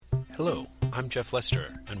Hello, I'm Jeff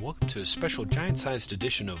Lester, and welcome to a special giant-sized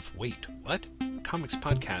edition of Wait, What? A comics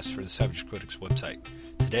podcast for the Savage Critics website.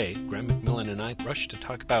 Today, Graham McMillan and I rush to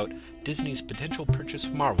talk about Disney's potential purchase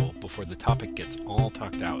of Marvel before the topic gets all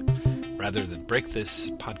talked out. Rather than break this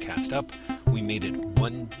podcast up, we made it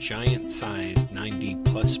one giant-sized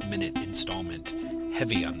 90-plus minute installment,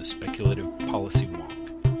 heavy on the speculative policy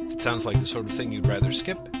wonk. If it sounds like the sort of thing you'd rather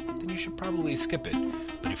skip, then you should probably skip it.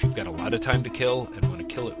 But if you've got a lot of time to kill and want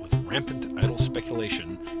to kill it with rampant idle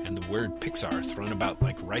speculation and the word Pixar thrown about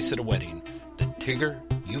like rice at a wedding, then Tigger,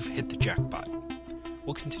 you've hit the jackpot.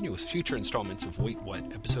 We'll continue with future installments of Wait What,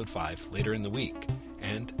 Episode 5, later in the week.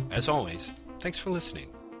 And, as always, thanks for listening.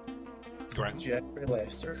 Graham? Jeffrey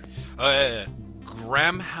Lester.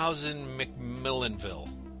 Gramhausen McMillanville.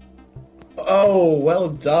 Oh, well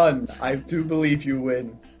done. I do believe you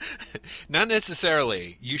win. Not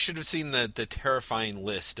necessarily. You should have seen the terrifying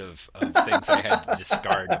list of things I had to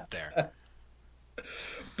discard up there.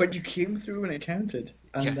 But you came through and it counted,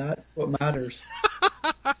 and that's what matters.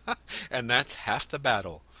 And that's half the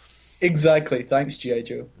battle. Exactly. Thanks, G.I.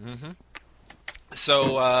 Joe. Mm-hmm.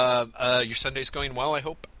 So, your Sunday's going well, I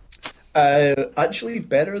hope? Actually,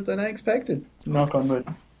 better than I expected. Knock on wood.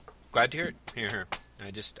 Glad to hear it. Here.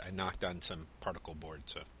 I knocked on some particle board,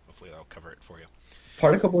 so hopefully that'll cover it for you.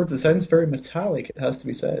 Particle board that sounds very metallic, it has to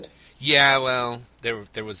be said. Yeah, well,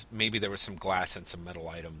 there was some glass and some metal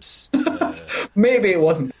items. Maybe it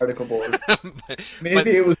wasn't particle board.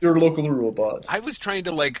 Maybe it was your local robot. I was trying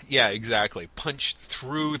to punch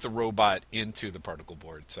through the robot into the particle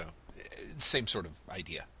board, so same sort of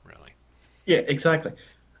idea, really. Yeah, exactly.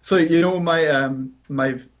 So, you know, my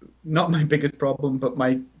not my biggest problem, but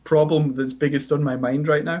my problem that's biggest on my mind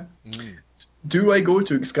right now. Do I go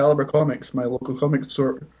to Excalibur Comics, my local comic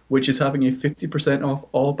store, which is having a 50% off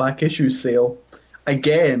all back issues sale,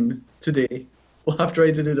 again today, well, after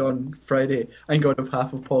I did it on Friday and got off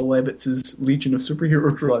half of Paul Levitz's Legion of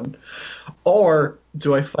Superheroes run? Or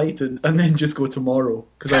do I fight it and then just go tomorrow?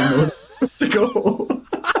 Because I know to go.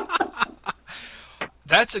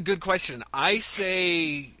 That's a good question. I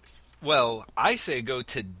say go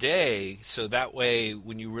today, so that way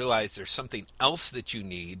when you realize there's something else that you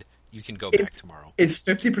need, you can go back tomorrow. It's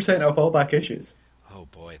 50% off all back issues. Oh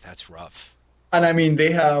boy, that's rough. And I mean,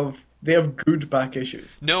 they have good back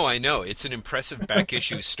issues. No, I know. It's an impressive back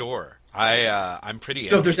issue store. I'm pretty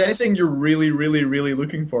So if there's anything you're really, really, really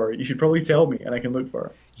looking for, you should probably tell me and I can look for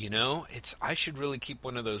it. You know, I should really keep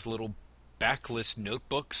one of those little backlist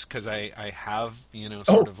notebooks because I have,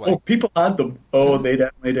 people had them. Oh, they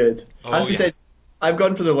definitely did. As we said, I've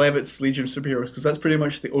gone for the Levitz Legion of Superheroes because that's pretty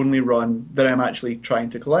much the only run that I'm actually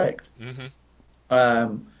trying to collect. Mm-hmm.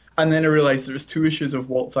 And then I realized there's 2 issues of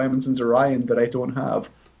Walt Simonson's Orion that I don't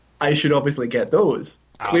have. I should obviously get those,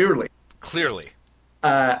 clearly.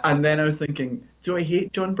 And then I was thinking, do I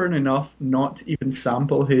hate John Byrne enough not to even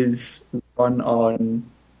sample his run on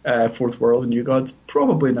Fourth World and New Gods?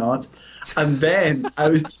 Probably not. And then I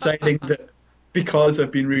was deciding that because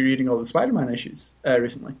I've been rereading all the Spider-Man issues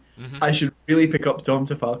recently, I should really pick up Tom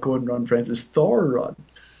DeFalco and Ron Francis' Thor run.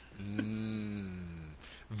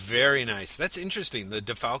 Very nice. That's interesting. The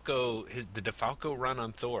DeFalco run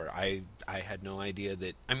on Thor. I had no idea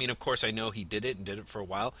that. I mean, of course, I know he did it and did it for a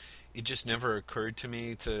while. It just never occurred to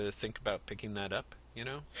me to think about picking that up. You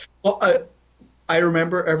know. Well, I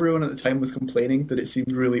remember everyone at the time was complaining that it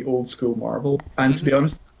seemed really old school Marvel, and to be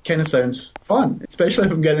honest, kind of sounds fun, especially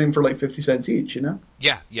if I'm getting them for like 50 cents each, you know?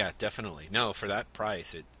 Yeah, definitely. No, for that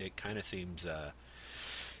price, it kind of seems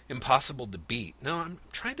impossible to beat. No, I'm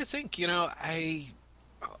trying to think,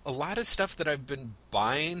 a lot of stuff that I've been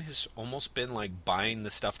buying has almost been like buying the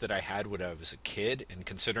stuff that I had when I was a kid, and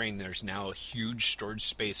considering there's now a huge storage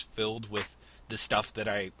space filled with the stuff that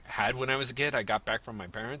I had when I was a kid, I got back from my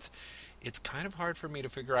parents, it's kind of hard for me to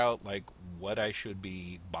figure out like what I should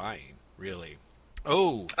be buying, really.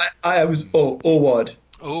 Oh, what?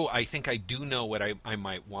 Oh, I think I do know what I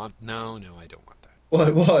might want. No, I don't want that.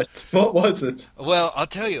 What was it? Well, I'll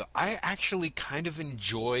tell you, I actually kind of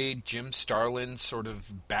enjoyed Jim Starlin's sort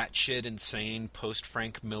of batshit insane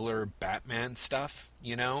post-Frank Miller Batman stuff,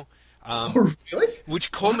 Oh, really?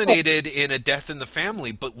 Which culminated in a death in the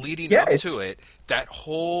family, but leading up to it, that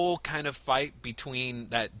whole kind of fight between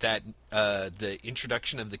the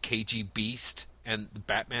introduction of the KG Beast and the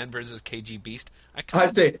Batman versus KG Beast.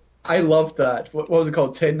 I'd say I loved that. What was it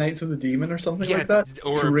called? 10 Nights of the Demon or something like that?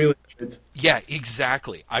 Or really good. Yeah,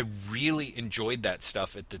 exactly. I really enjoyed that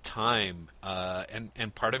stuff at the time,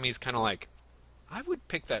 and part of me is kind of like, I would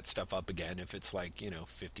pick that stuff up again if it's like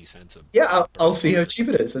 50 cents. I'll see how cheap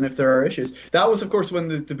it is and if there are issues. That was, of course, when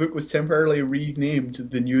the book was temporarily renamed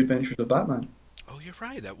The New Adventures of Batman. Oh, you're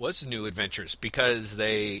right. That was New Adventures because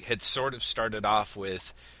they had sort of started off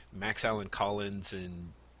with Max Allan Collins and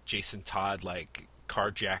Jason Todd like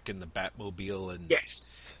carjacking the Batmobile, and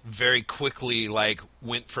Yes. very quickly like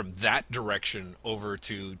went from that direction over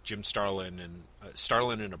to Jim Starlin and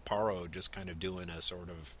Aparo just kind of doing a sort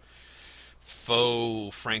of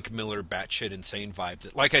faux Frank Miller batshit insane vibe.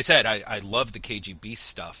 That, like I said, I love the KGB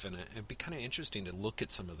stuff, and it'd be kind of interesting to look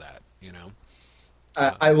at some of that, you know.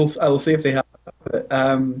 I will see if they have it.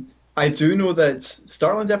 I do know that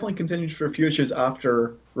Starlin definitely continued for a few issues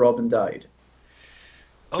after Robin died.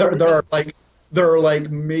 Oh, There are like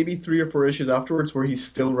maybe 3 or 4 issues afterwards where he's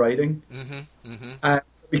still writing.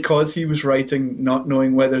 Because he was writing not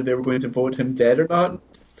knowing whether they were going to vote him dead or not.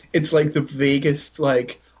 It's like the vaguest,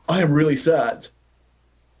 like, I am really sad,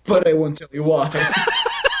 but I won't tell you why.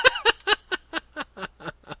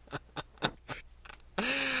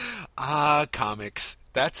 Comics.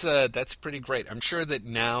 That's pretty great. I'm sure that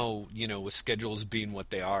now, you know, with schedules being what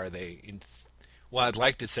they are, well, I'd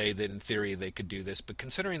like to say that in theory they could do this, but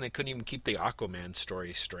considering they couldn't even keep the Aquaman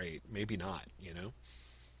story straight, maybe not, you know?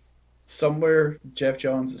 Somewhere Jeff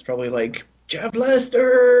Johns is probably like, Jeff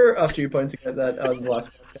Lester, after you pointing at that on the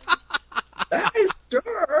last podcast. Lester!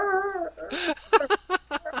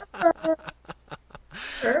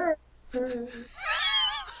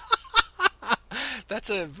 That's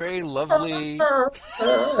a very lovely...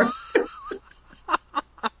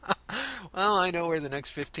 Well, I know where the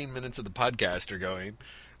next 15 minutes of the podcast are going.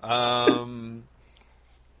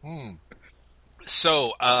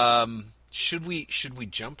 So, should we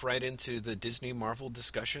jump right into the Disney Marvel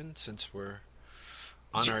discussion since we're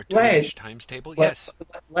on our times table? Yes.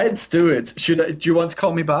 Let's do it. Do you want to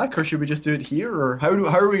call me back, or should we just do it here, or how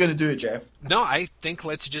are we going to do it, Jeff? No, I think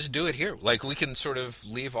let's just do it here. Like, we can sort of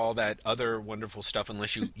leave all that other wonderful stuff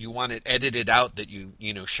unless you want it edited out that you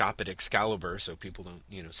shop at Excalibur so people don't,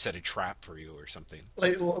 set a trap for you or something.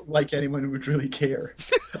 Like anyone would really care.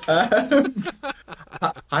 Hi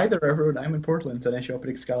there, everyone. I'm in Portland and I shop at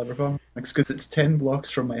Excalibur Comics because it's 10 blocks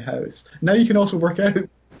from my house. Now you can also work out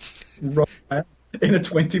in a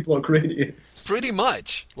 20-block radius. Pretty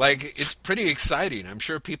much. Like, it's pretty exciting. I'm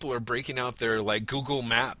sure people are breaking out their, like, Google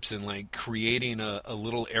Maps and, like, creating a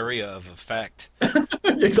little area of effect.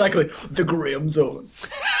 Exactly. The Graham Zone.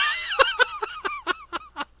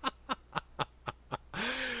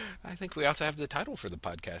 I think we also have the title for the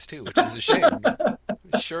podcast, too, which is a shame.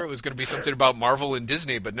 I'm sure it was going to be something about Marvel and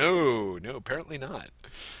Disney, but no, apparently not.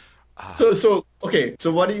 So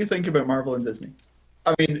what do you think about Marvel and Disney?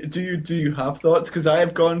 I mean, do you have thoughts? Because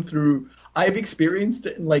I've experienced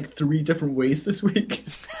it in like 3 different ways this week,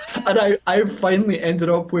 and I've finally ended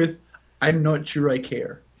up with, I'm not sure I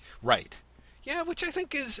care. Right. Yeah, which I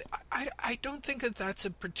think is, I don't think that that's a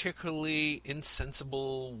particularly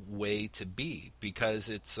insensible way to be, because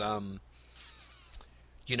it's,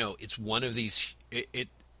 it's one of these,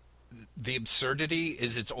 the absurdity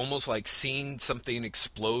is it's almost like seeing something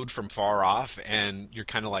explode from far off and you're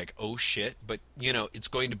kind of like, oh shit, but it's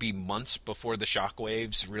going to be months before the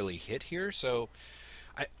shockwaves really hit here. So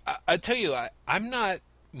I tell you, I'm not,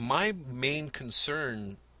 my main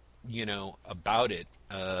concern, about it,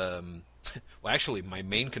 well, actually, my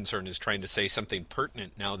main concern is trying to say something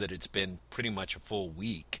pertinent now that it's been pretty much a full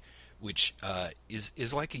week, which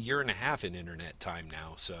is like a year and a half in internet time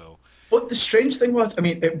now. So, but the strange thing was, I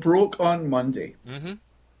mean, it broke on Monday,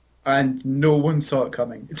 and no one saw it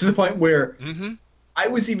coming. To the point where I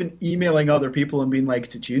was even emailing other people and being like,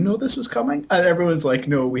 "Did you know this was coming?" And everyone's like,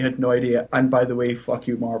 "No, we had no idea." And by the way, fuck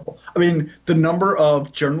you, Marvel. I mean, the number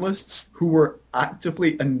of journalists who were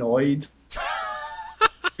actively annoyed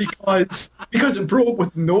because it broke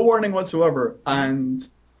with no warning whatsoever, and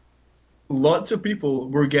lots of people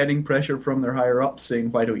were getting pressure from their higher ups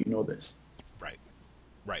saying, "Why don't you know this?"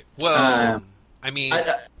 Right. Well, I mean,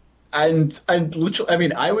 and literally, I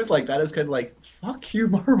mean, I was like that. I was kind of like, "Fuck you,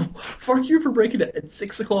 Marvel! Fuck you for breaking it at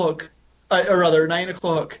 6 o'clock, or rather 9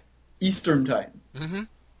 o'clock Eastern time,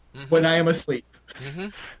 when I am asleep."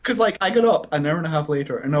 Because like I got up an hour and a half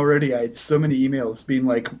later, and already I had so many emails being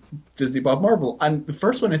like, "Disney Bob Marvel," and the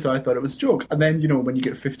first one I saw, I thought it was a joke, and then when you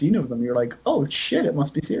get 15 of them, you're like, "Oh shit, it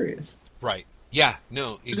must be serious." Right. Yeah,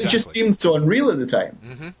 no, exactly. It just seemed so unreal at the time.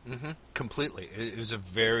 Completely. It was a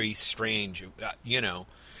very strange,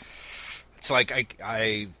 it's like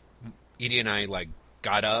Edie and I like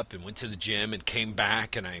got up and went to the gym and came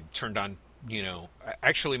back and I turned on,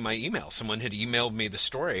 actually my email. Someone had emailed me the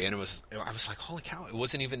story and I was like, holy cow, it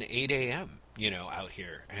wasn't even 8 a.m., out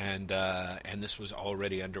here. And this was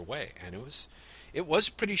already underway. And it was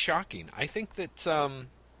pretty shocking. I think that,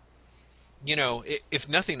 if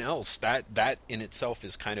nothing else, that in itself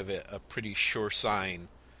is kind of a pretty sure sign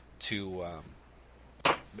to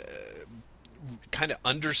kind of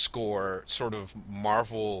underscore sort of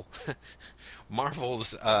Marvel's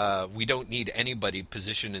we don't need anybody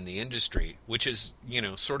position in the industry, which is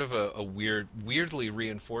sort of a weirdly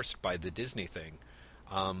reinforced by the Disney thing.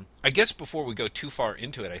 I guess before we go too far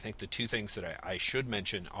into it, I think the two things that I should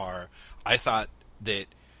mention are, I thought that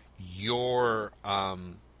your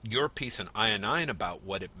piece in ION9 about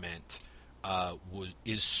what it meant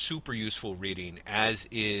is super useful reading, as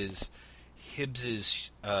is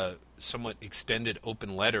Hibbs's somewhat extended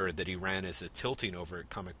open letter that he ran as a tilting over at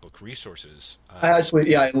Comic Book Resources.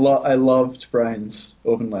 I loved Brian's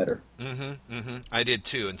open letter. I did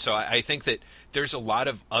too, and so I think that there's a lot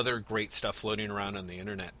of other great stuff floating around on the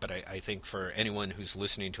internet. But I think for anyone who's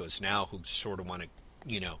listening to us now who sort of want to,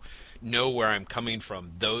 know where I'm coming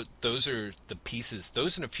from, those are the pieces.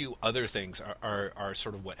 Those and a few other things are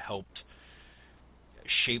sort of what helped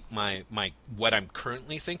shape my what I'm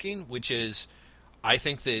currently thinking, which is, I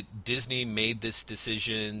think that Disney made this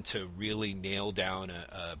decision to really nail down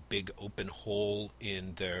a big open hole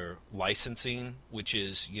in their licensing, which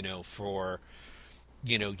is, for,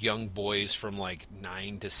 young boys from like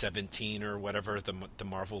 9 to 17 or whatever, the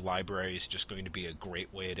Marvel library is just going to be a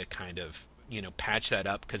great way to kind of, patch that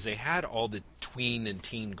up, because they had all the tween and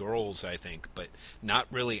teen girls, I think, but not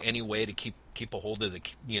really any way to keep a hold of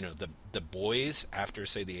the boys after,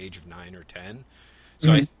 say, the age of 9 or 10.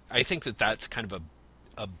 So I think that that's kind of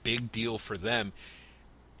a big deal for them.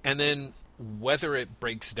 And then whether it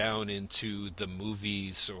breaks down into the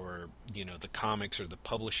movies or, the comics or the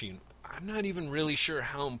publishing, I'm not even really sure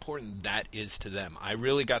how important that is to them. I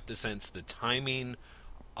really got the sense the timing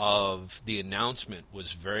of the announcement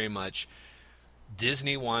was very much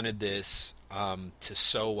Disney wanted this to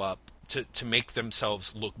sew up, to make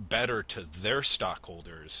themselves look better to their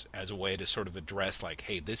stockholders as a way to sort of address, like,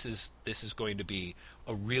 hey, this is going to be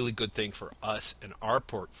a really good thing for us and our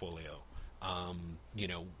portfolio.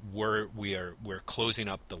 We're closing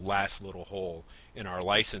up the last little hole in our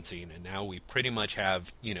licensing, and now we pretty much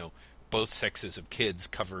have both sexes of kids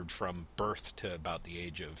covered from birth to about the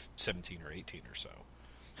age of 17 or 18 or so.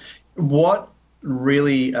 What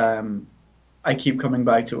really I keep coming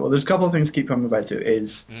back to, well, there's a couple of things I keep coming back to,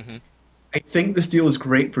 is I think this deal is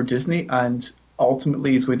great for Disney and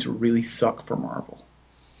ultimately is going to really suck for Marvel.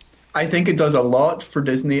 I think it does a lot for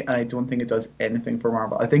Disney, and I don't think it does anything for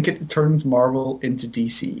Marvel. I think it turns Marvel into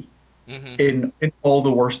DC in all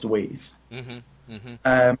the worst ways.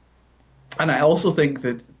 And I also think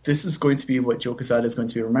that this is going to be what Joe Quesada is going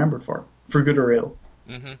to be remembered for good or ill.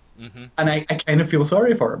 And I kind of feel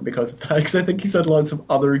sorry for him because of that, because I think he's had lots of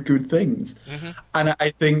other good things. And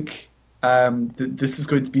I think that this is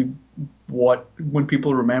going to be when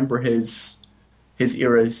people remember his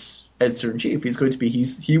era as editor-in-chief, he's going to be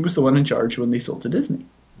he was the one in charge when they sold to Disney.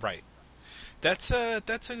 Right. That's a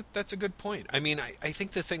good point. I mean, I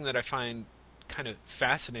think the thing that I find kind of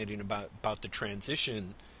fascinating about the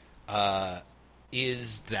transition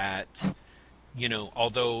is that,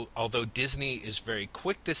 although Disney is very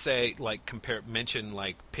quick to say, like, mention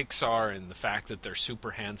like Pixar and the fact that they're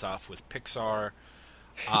super hands off with Pixar,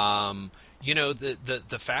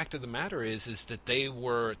 the fact of the matter is that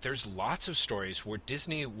there's lots of stories where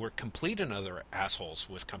Disney were complete and utter assholes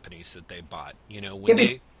with companies that they bought.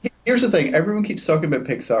 Here's the thing: everyone keeps talking about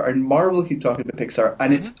Pixar, and Marvel keep talking about Pixar,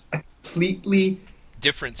 and it's a completely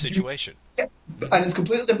different situation. Yeah, and it's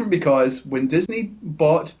completely different because when Disney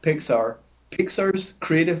bought Pixar, Pixar's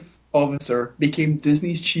creative officer became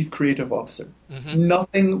Disney's chief creative officer.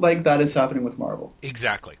 Nothing like that is happening with Marvel.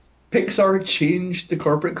 Exactly. Pixar changed the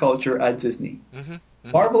corporate culture at Disney.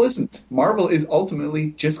 Marvel isn't. Marvel is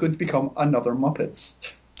ultimately just going to become another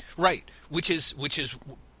Muppets. Right, which is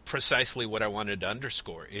precisely what I wanted to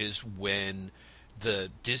underscore, is when the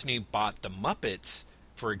Disney bought the Muppets,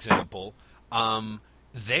 for example,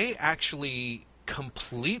 they actually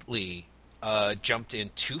completely jumped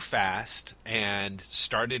in too fast and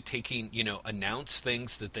started taking, announced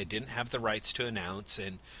things that they didn't have the rights to announce,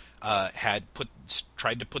 and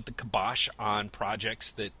tried to put the kibosh on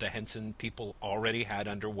projects that the Henson people already had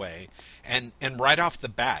underway, and right off the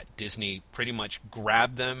bat, Disney pretty much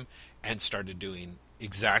grabbed them and started doing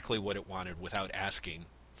exactly what it wanted without asking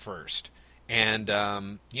first. And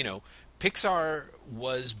Pixar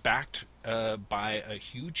was backed by a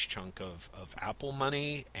huge chunk of Apple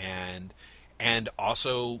money, and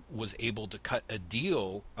also was able to cut a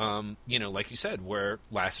deal, like you said, where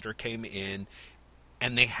Lasseter came in,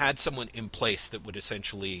 and they had someone in place that would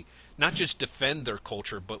essentially not just defend their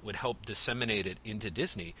culture, but would help disseminate it into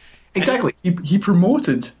Disney. Exactly. He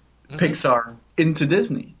promoted Pixar into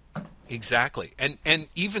Disney. Exactly. And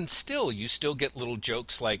even still, you still get little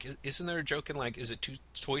jokes like, isn't there a joke in, like, is it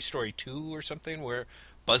Toy Story 2 or something, where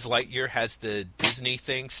Buzz Lightyear has the Disney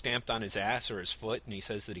thing stamped on his ass or his foot, and he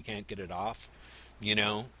says that he can't get it off, you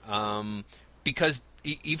know? Because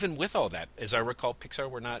even with all that, as I recall, Pixar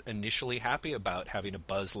were not initially happy about having a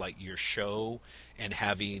Buzz Lightyear show and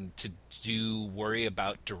having to worry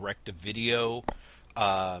about direct-to-video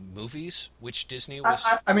movies, which Disney was...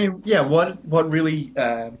 I mean, yeah, what really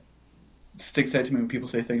sticks out to me when people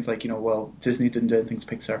say things like, well, Disney didn't do anything to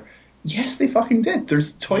Pixar. Yes, they fucking did.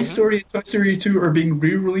 There's Toy Story and Toy Story 2 are being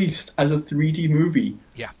re-released as a 3D movie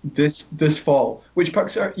this fall, which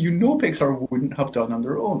Pixar wouldn't have done on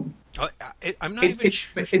their own. I'm not even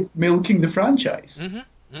sure. It's milking the franchise.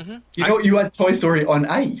 You had Toy Story on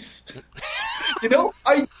ice.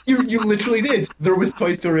 You literally did. There was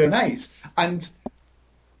Toy Story on ice. And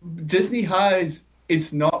Disney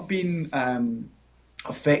it's not been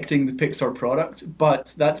affecting the Pixar product,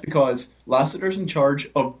 but that's because Lasseter's in charge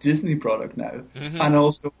of Disney product now. And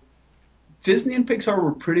also, Disney and Pixar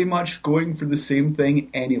were pretty much going for the same thing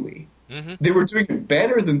anyway. They were doing it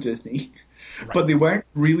better than Disney, but they weren't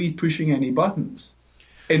really pushing any buttons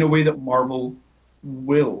in a way that Marvel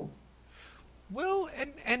will. Well,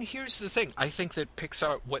 and here's the thing. I think that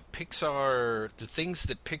the things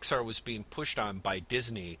that Pixar was being pushed on by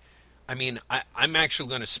Disney, I mean, I'm actually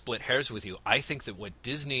going to split hairs with you. I think that what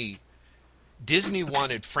Disney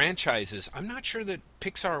wanted franchises. I'm not sure that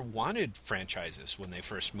Pixar wanted franchises when they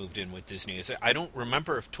first moved in with Disney. I don't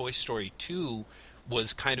remember if Toy Story 2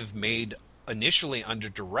 was kind of made initially under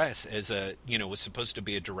duress as was supposed to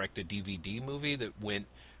be a direct-to-DVD movie that went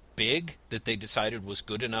big, that they decided was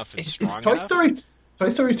good enough and strong enough. Is Toy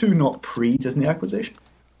Story 2 not pre-Disney acquisition?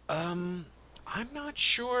 I'm not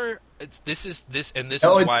sure. This is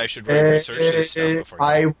why I should really research this stuff before.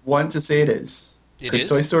 I want to say it is. It is?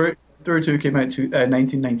 Toy Story 2 came out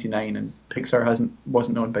 1999, and Pixar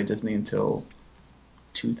wasn't owned by Disney until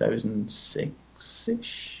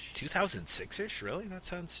 2006-ish. 2006-ish? Really? That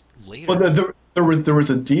sounds later. Well, there was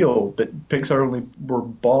a deal, but Pixar only were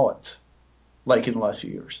bought like in the last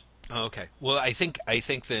few years. Oh, okay. Well, I think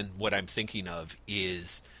then what I'm thinking of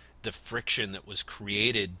is the friction that was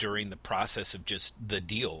created during the process of just the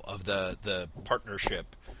deal of the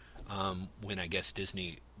partnership, when I guess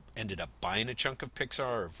Disney ended up buying a chunk of Pixar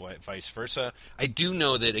or vice versa. I do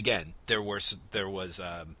know that, again, there was there's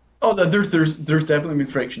definitely been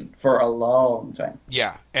friction for a long time.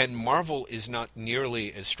 Yeah, and Marvel is not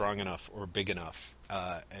nearly as strong enough or big enough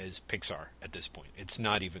as Pixar at this point. It's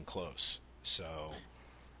not even close. So,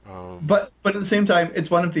 but at the same time,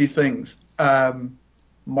 it's one of these things.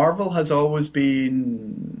 Marvel has always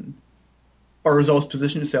been, or has always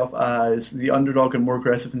positioned itself as the underdog and more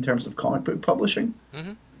aggressive in terms of comic book publishing.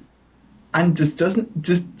 And does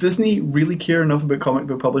Disney really care enough about comic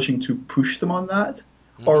book publishing to push them on that?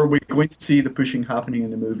 Or are we going to see the pushing happening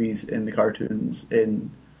in the movies, in the cartoons,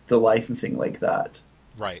 in the licensing like that?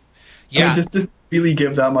 Right. Yeah. I mean, does Disney really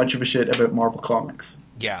give that much of a shit about Marvel Comics?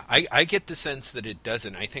 Yeah, I get the sense that it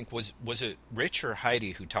doesn't. I think was it Rich or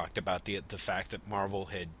Heidi who talked about the fact that Marvel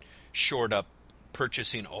had shored up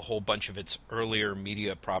purchasing a whole bunch of its earlier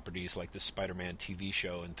media properties like the Spider-Man TV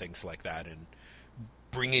show and things like that, and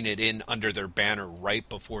bringing it in under their banner right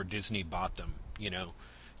before Disney bought them.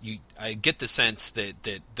 I get the sense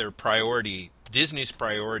that their priority, Disney's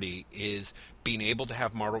priority, is being able to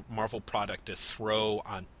have Marvel product to throw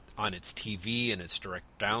on its TV and its direct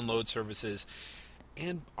download services,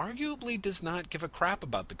 and arguably does not give a crap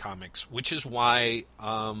about the comics, which is why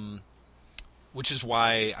I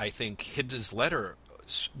think Hibbs's letter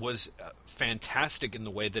was fantastic in the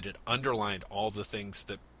way that it underlined all the things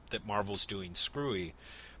that Marvel's doing screwy,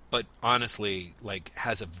 but honestly,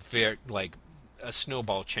 has a very a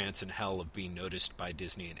snowball chance in hell of being noticed by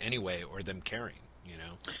Disney in any way or them caring.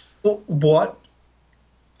 Well, what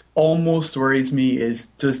almost worries me is,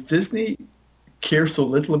 does Disney care so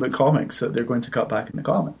little about comics that they're going to cut back in the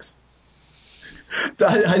comics?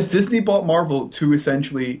 Has Disney bought Marvel to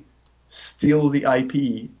essentially steal the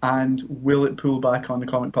IP, and will it pull back on the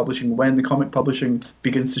comic publishing when the comic publishing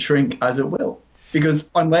begins to shrink, as it will? Because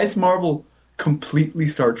unless Marvel completely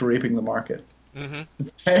starts raping the market,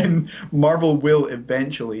 then Marvel will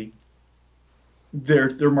eventually,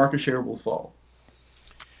 their market share will fall.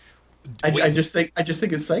 I just think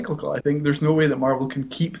it's cyclical. I think there's no way that Marvel can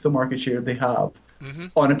keep the market share they have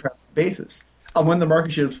on a permanent basis. And when the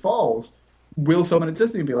market share falls, will someone at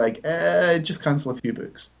Disney be like, just cancel a few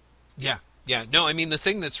books? Yeah. No, I mean, the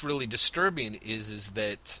thing that's really disturbing is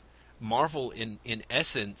that Marvel, in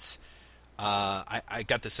essence, I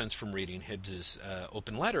got the sense from reading Hibbs's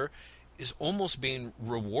open letter, is almost being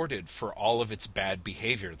rewarded for all of its bad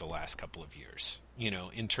behavior the last couple of years,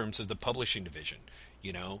 in terms of the publishing division.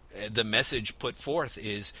 The message put forth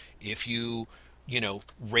is, if you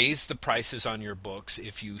raise the prices on your books,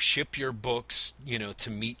 if you ship your books, to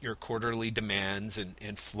meet your quarterly demands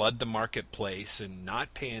and flood the marketplace and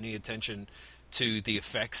not pay any attention to the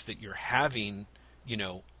effects that you're having,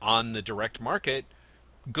 on the direct market,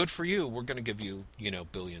 good for you. We're going to give you,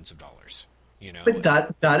 billions of dollars. But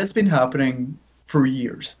that has been happening for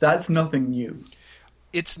years. That's nothing new.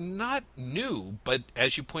 It's not new, but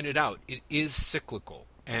as you pointed out, it is cyclical.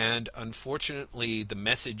 And unfortunately, the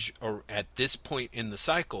message at this point in the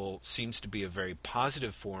cycle seems to be a very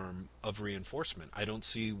positive form of reinforcement. I don't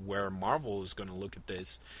see where Marvel is going to look at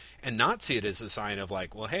this and not see it as a sign of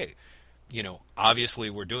like, well, hey, obviously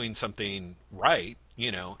we're doing something right.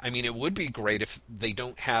 I mean, it would be great if they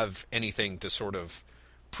don't have anything to sort of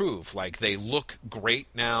prove. Like, they look great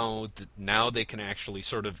now. Now they can actually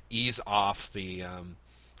sort of ease off the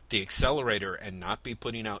accelerator and not be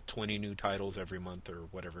putting out 20 new titles every month or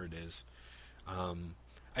whatever it is.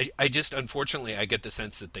 I just, unfortunately, I get the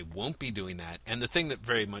sense that they won't be doing that. And the thing that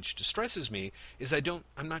very much distresses me is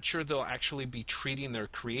I'm not sure they'll actually be treating their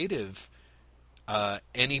creative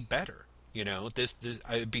any better.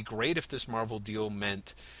 It'd be great if this Marvel deal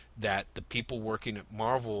meant that the people working at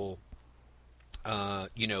Marvel,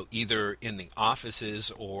 either in the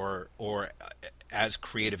offices or as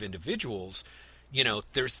creative individuals,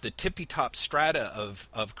 there's the tippy top strata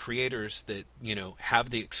of creators that, have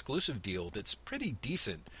the exclusive deal that's pretty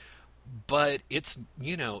decent, but it's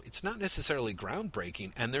not necessarily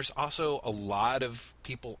groundbreaking. And there's also a lot of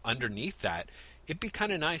people underneath that. It'd be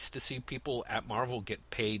kind of nice to see people at Marvel get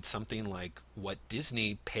paid something like what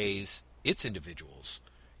Disney pays its individuals.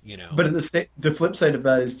 But at the flip side of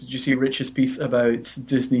that is, did you see Rich's piece about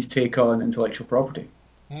Disney's take on intellectual property?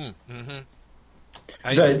 Mm-hmm.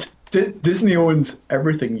 Disney owns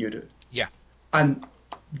everything you do. Yeah. And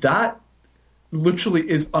that literally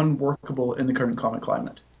is unworkable in the current comic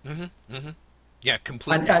climate. Mm-hmm. Mm-hmm. Yeah,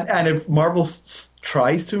 completely. And if Marvel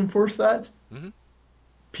tries to enforce that, mm-hmm.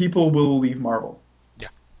 people will leave Marvel. Yeah.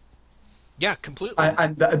 Yeah, completely.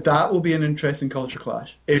 And that will be an interesting culture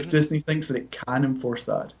clash if mm-hmm. Disney thinks that it can enforce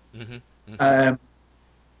that. Mm-hmm.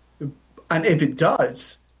 Mm-hmm. And if it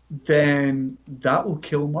does, then that will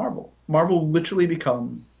kill Marvel. Marvel will literally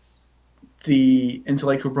become the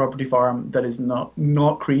intellectual property farm that is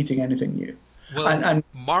not creating anything new. Well, and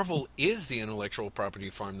Marvel is the intellectual property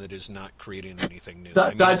farm that is not creating anything new.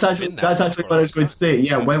 That's actually what I was going to say.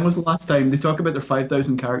 Yeah, mm-hmm. When was the last time they talk about their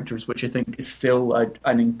 5,000 characters, which I think is still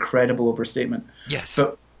an incredible overstatement. Yes.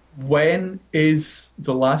 But when is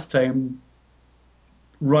the last time,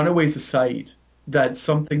 Runaways aside, that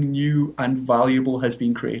something new and valuable has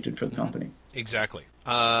been created for the mm-hmm. company? Exactly.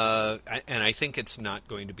 And I think it's not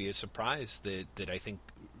going to be a surprise that I think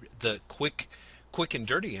the quick and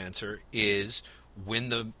dirty answer is when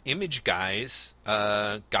the Image guys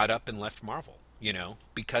got up and left Marvel,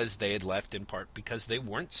 because they had left in part because they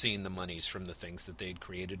weren't seeing the monies from the things that they'd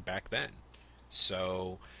created back then.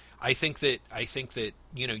 So I think that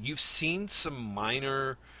you've seen some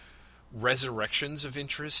minor resurrections of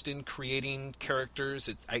interest in creating characters.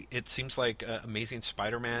 It seems like Amazing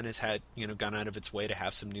Spider-Man has had gone out of its way to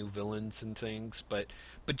have some new villains and things, but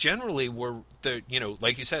generally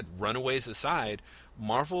like you said, Runaways aside,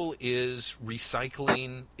 Marvel is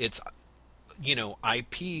recycling its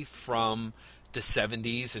IP from the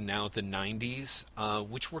 70s and now the 90s,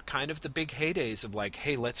 which were kind of the big heydays of like,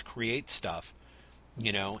 hey, let's create stuff.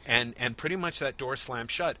 And pretty much that door slammed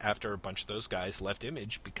shut after a bunch of those guys left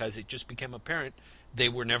Image, because it just became apparent they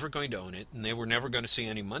were never going to own it and they were never going to see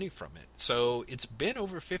any money from it. So it's been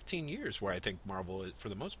over 15 years where I think Marvel, for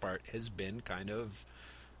the most part, has been kind of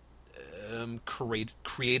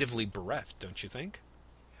creatively bereft, don't you think?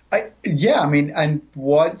 And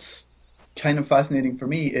what's kind of fascinating for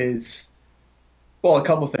me is, well, a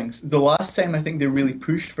couple of things. The last time I think they really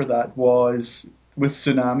pushed for that was with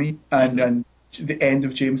Tsunami and mm-hmm. the end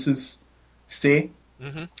of James's stay.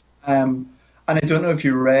 Mm-hmm. And I don't know if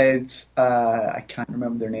you read, I can't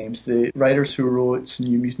remember their names, the writers who wrote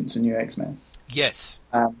New Mutants and New X-Men. Yes.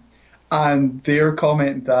 And their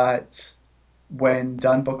comment that when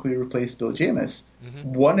Dan Buckley replaced Bill James,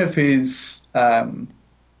 mm-hmm. one of his part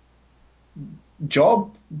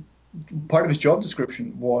of his job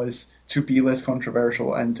description was to be less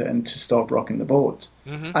controversial and to stop rocking the boat.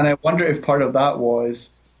 Mm-hmm. And I wonder if part of that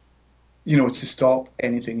was, to stop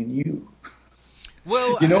anything new.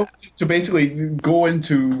 Well, to basically go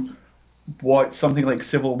into what something like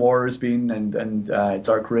Civil War has been, and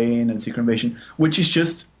Dark Reign and Secret Invasion, which is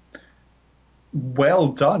just well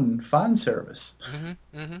done fan service.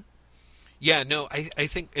 Yeah, no, I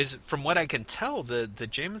think is from what I can tell, the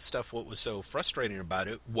Jameis stuff. What was so frustrating about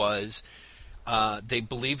it was they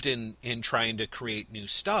believed in trying to create new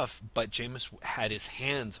stuff, but Jameis had his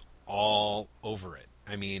hands all over it.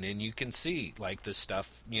 I mean, and you can see like this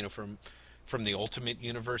stuff, from the Ultimate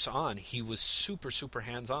Universe on, he was super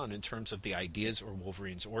hands-on in terms of the ideas, or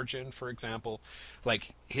Wolverine's origin, for example.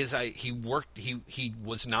 Like he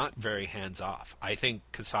was not very hands-off. I think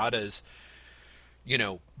Quesada's,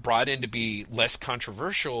 brought in to be less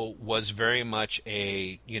controversial was very much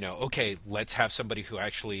okay, let's have somebody who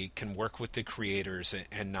actually can work with the creators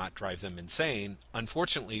and not drive them insane.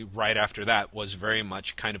 Unfortunately, right after that was very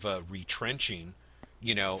much kind of a retrenching,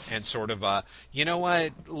 and sort of what,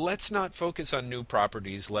 let's not focus on new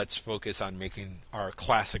properties, let's focus on making our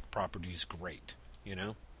classic properties great,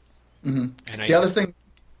 Mm-hmm. And the other thing,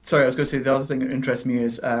 sorry, I was going to say the other thing that interests me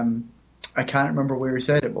is I can't remember where he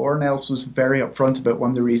said it, but Ornells was very upfront about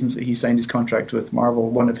one of the reasons that he signed his contract with Marvel.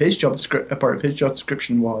 One of his a part of his job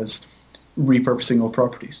description was repurposing old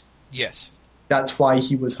properties. Yes. That's why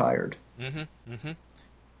he was hired. And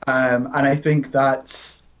I think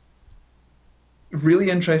that's really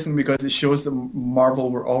interesting because it shows that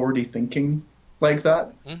Marvel were already thinking like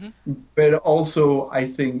that. But also, I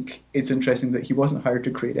think it's interesting that he wasn't hired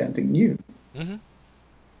to create anything new.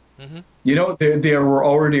 They were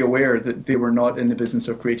already aware that they were not in the business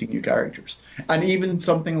of creating new characters. And even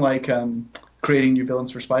something like creating new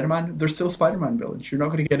villains for Spider-Man, they're still Spider-Man villains. You're not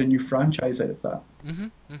going to get a new franchise out of that.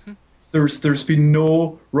 There's been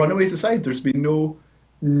no, Runaways aside, there's been no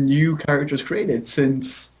new characters created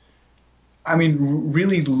since, I mean,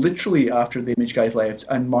 really literally after the Image guys left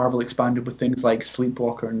and Marvel expanded with things like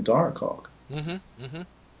Sleepwalker and Darkhawk.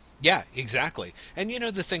 Yeah, exactly. And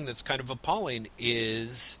the thing that's kind of appalling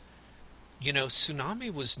is,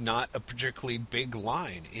 Tsunami was not a particularly big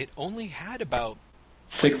line. It only had about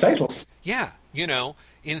 6 titles. Yeah,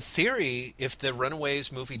 in theory, if the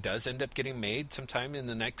Runaways movie does end up getting made sometime in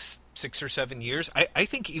the next 6 or 7 years, I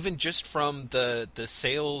think even just from the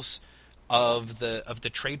sales of the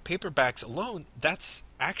trade paperbacks alone, that's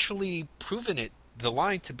actually proven the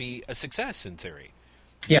line to be a success in theory.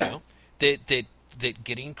 Yeah. That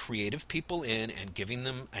getting creative people in and giving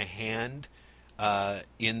them a hand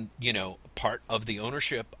in part of the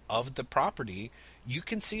ownership of the property, you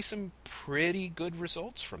can see some pretty good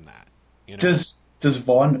results from that. Does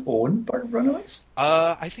Vaughn own part of Runaways?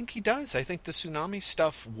 I think he does. I think the Tsunami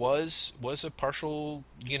stuff was a partial,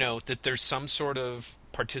 that there's some sort of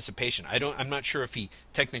participation. I'm not sure if he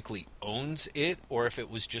technically owns it or if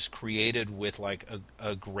it was just created with like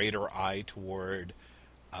a greater eye toward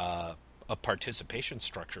a participation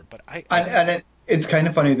structure. But it's kind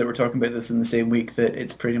of funny that we're talking about this in the same week that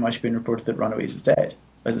it's pretty much been reported that Runaways is dead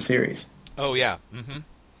as a series. Oh yeah.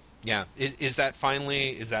 Yeah, is that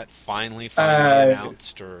finally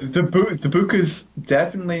announced? Or the book is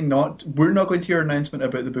definitely not. We're not going to hear an announcement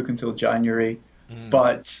about the book until January,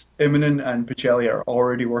 but Immonen and Pichelli are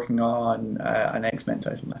already working on an X-Men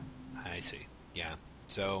title now. I see. Yeah.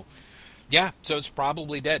 So it's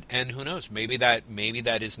probably dead, and who knows? Maybe that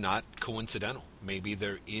is not coincidental. Maybe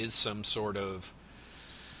there is some sort of,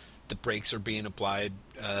 the brakes are being applied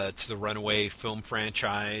to the Runaway film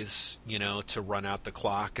franchise, to run out the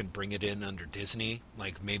clock and bring it in under Disney.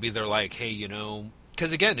 Like maybe they're like, hey,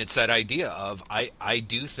 because again, it's that idea of I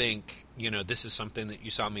do think this is something that you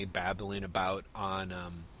saw me babbling about on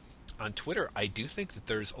Twitter. I do think that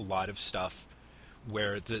there's a lot of stuff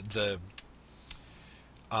where the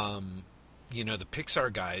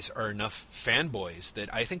Pixar guys are enough fanboys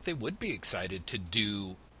that I think they would be excited to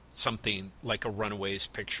do something like a Runaways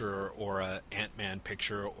picture or a Ant-Man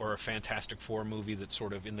picture or a Fantastic Four movie that's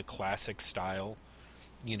sort of in the classic style,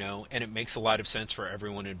 and it makes a lot of sense for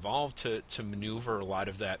everyone involved to maneuver a lot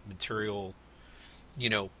of that material,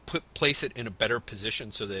 place it in a better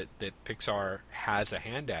position so that Pixar has a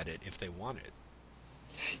hand at it if they want it.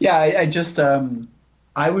 Yeah, I just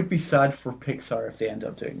I would be sad for Pixar if they end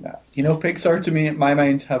up doing that. Pixar to me, in my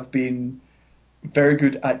mind, have been very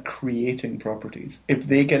good at creating properties. If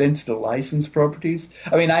they get into the licensed properties,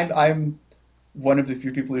 I mean, I'm one of the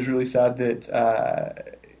few people who's really sad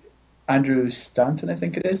that Andrew Stanton, I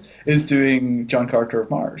think it is doing John Carter of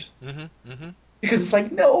Mars. Because it's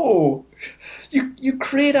like, no, you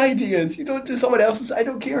create ideas. You don't do someone else's. I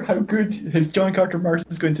don't care how good his John Carter of Mars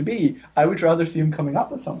is going to be. I would rather see him coming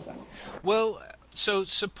up with something. Well, so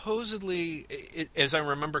supposedly, as I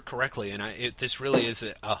remember correctly, and this really is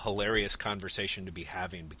a hilarious conversation to be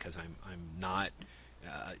having because I'm not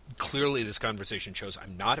Clearly, this conversation shows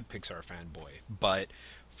I'm not a Pixar fanboy, but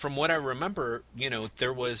from what I remember,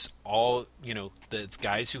 there was all, the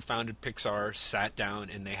guys who founded Pixar sat down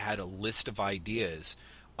and they had a list of ideas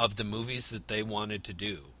of the movies that they wanted to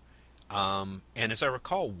do. And as I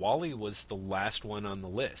recall, WALL-E was the last one on the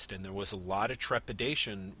list, and there was a lot of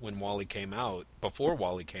trepidation when WALL-E came out, before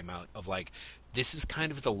WALL-E came out, of like, this is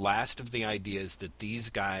kind of the last of the ideas that these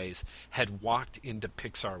guys had walked into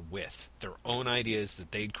Pixar with, their own ideas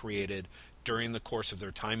that they'd created during the course of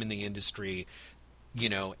their time in the industry,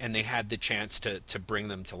 and they had the chance to bring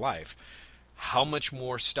them to life. How much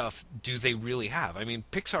more stuff do they really have? I mean,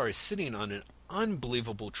 Pixar is sitting on an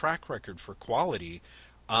unbelievable track record for quality,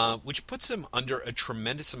 which puts them under a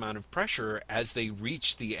tremendous amount of pressure as they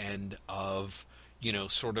reach the end of,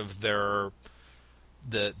 sort of the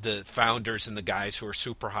founders and the guys who are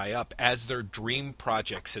super high up, as their dream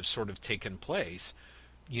projects have sort of taken place.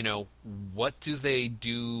 What do they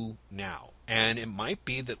do now? And it might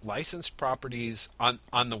be that licensed properties,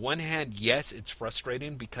 on the one hand, yes, it's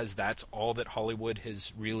frustrating because that's all that Hollywood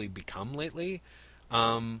has really become lately.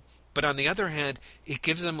 But on the other hand, it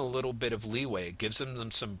gives them a little bit of leeway. It gives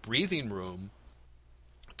them some breathing room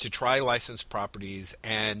to try licensed properties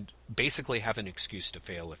and basically have an excuse to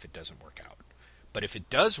fail if it doesn't work out. But if it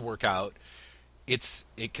does work out,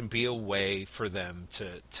 it can be a way for them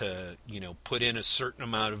to put in a certain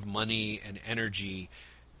amount of money and energy,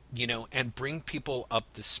 and bring people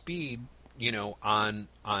up to speed, on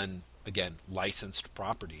again, licensed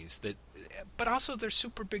properties but also they're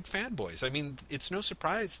super big fanboys. I mean, it's no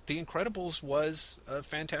surprise The Incredibles was a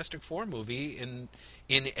Fantastic Four movie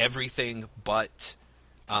in everything but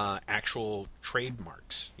actual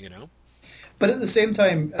trademarks, But at the same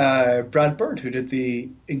time, Brad Bird, who did The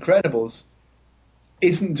Incredibles,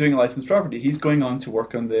 isn't doing a licensed property. He's going on to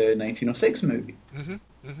work on the 1906 movie.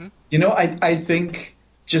 Mm-hmm. Mm-hmm. I think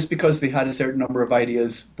just because they had a certain number of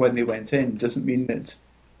ideas when they went in doesn't mean that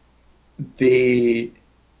they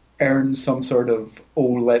earn some sort of,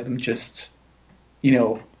 let them just,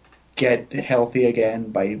 get healthy again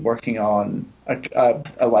by working on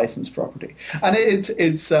a licensed property. And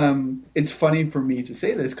it's funny for me to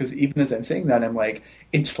say this because even as I'm saying that, I'm like,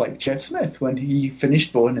 it's like Jeff Smith when he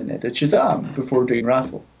finished Bone and edited Shazam before doing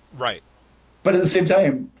Razzle. Right. But at the same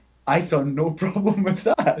time, I saw no problem with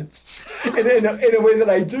that in a way that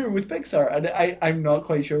I do with Pixar, and I'm not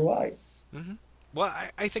quite sure why. Mm-hmm. Well,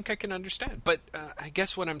 I think I can understand, but I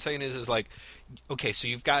guess what I'm saying is like, okay, so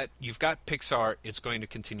you've got Pixar. It's going to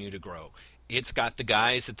continue to grow. It's got the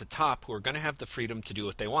guys at the top who are going to have the freedom to do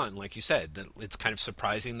what they want. And like you said, it's kind of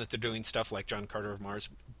surprising that they're doing stuff like John Carter of Mars,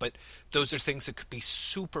 but those are things that could be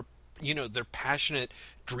super. Their passionate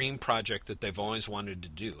dream project that they've always wanted to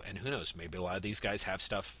do. And who knows, maybe a lot of these guys have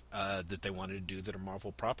stuff that they wanted to do that are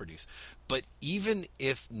Marvel properties. But even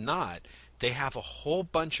if not, they have a whole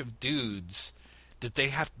bunch of dudes that they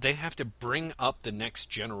have to bring up the next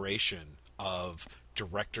generation of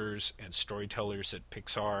directors and storytellers at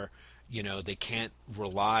Pixar. They can't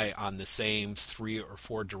rely on the same 3 or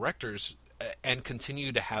 4 directors and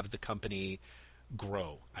continue to have the company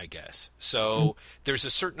grow, I guess. So there's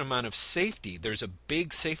a certain amount of safety. There's a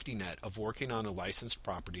big safety net of working on a licensed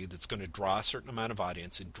property that's going to draw a certain amount of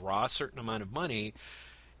audience and draw a certain amount of money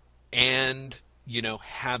and,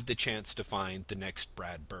 have the chance to find the next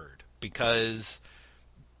Brad Bird. Because,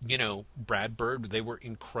 Brad Bird, they were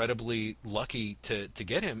incredibly lucky to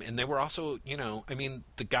get him. And they were also,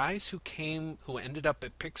 the guys who ended up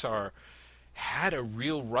at Pixar had a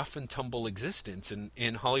real rough and tumble existence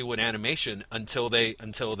in Hollywood animation until they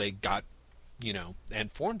got,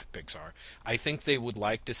 and formed Pixar. I think they would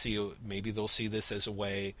like to see, maybe they'll see this as a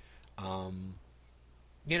way, I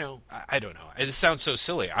don't know. It sounds so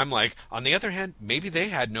silly. I'm like, on the other hand, maybe they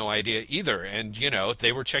had no idea either. And,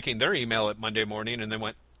 they were checking their email at Monday morning and they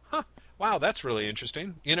went, wow, that's really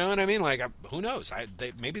interesting. You know what I mean? Like, who knows?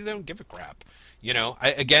 Maybe they don't give a crap.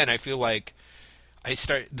 I feel like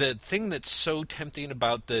the thing that's so tempting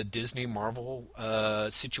about the Disney Marvel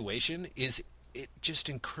situation is it just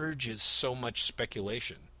encourages so much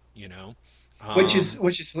speculation, which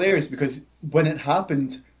is hilarious because when it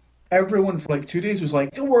happened, everyone for like 2 days was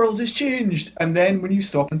like, the world has changed, and then when you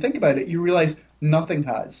stop and think about it, you realize nothing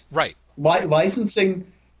has. Right. Licensing,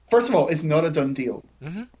 first of all, is not a done deal.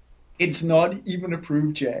 Mm-hmm. It's not even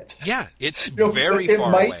approved yet. Yeah, it's very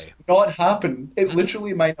far away. It might not happen. It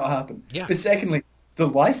literally might not happen. Yeah. But secondly, the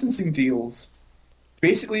licensing deals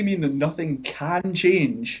basically mean that nothing can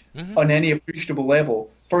change on any appreciable level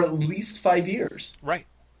for at least 5 years. Right.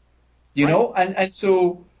 You know? And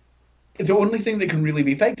so the only thing that can really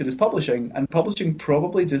be affected is publishing. And publishing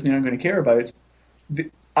probably Disney aren't going to care about.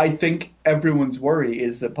 I think everyone's worry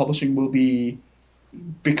is that publishing will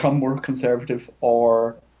become more conservative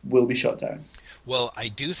or will be shut down. Well, I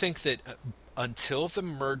do think that until the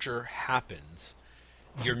merger happens,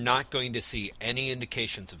 you're not going to see any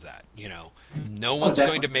indications of that. No Oh, one's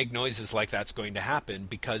going to definitely. make noises like that's going to happen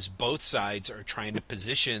because both sides are trying to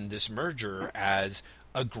position this merger as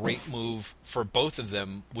a great move for both of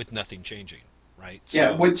them with nothing changing, right? Yeah,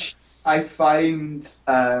 So, which I find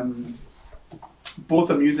both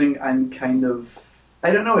amusing and kind of,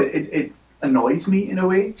 I don't know, it annoys me in a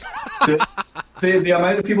way. The, the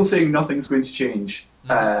amount of people saying nothing's going to change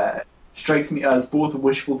mhm. strikes me as both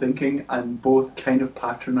wishful thinking and both kind of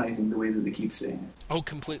patronizing the way that they keep saying it. Oh,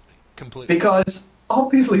 completely, completely. Because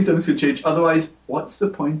obviously something's going to change, otherwise, what's the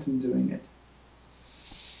point in doing it?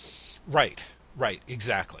 Right, right,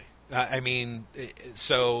 exactly. I mean,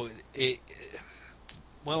 so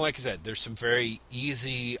well, like I said, there's some very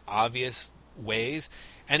easy, obvious ways,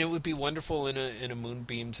 and it would be wonderful in a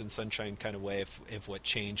moonbeams and sunshine kind of way if what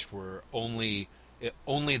changed were only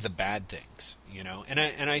the bad things,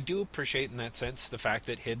 And I do appreciate in that sense the fact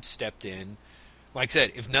that Hibbs stepped in. Like I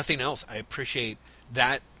said, if nothing else, I appreciate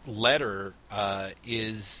that letter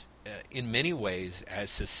is in many ways as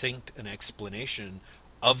succinct an explanation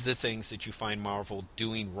of the things that you find Marvel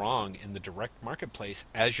doing wrong in the direct marketplace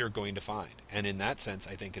as you're going to find. And in that sense,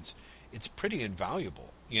 I think it's pretty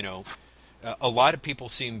invaluable. A lot of people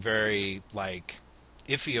seem very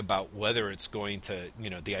iffy about whether it's going to,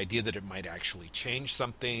 the idea that it might actually change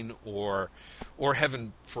something, or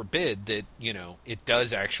heaven forbid that it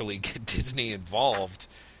does actually get Disney involved.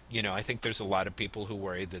 I think there's a lot of people who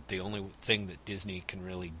worry that the only thing that Disney can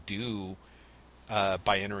really do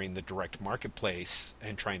by entering the direct marketplace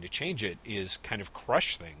and trying to change it is kind of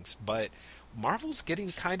crush things. But Marvel's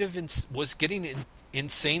getting was getting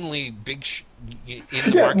insanely big in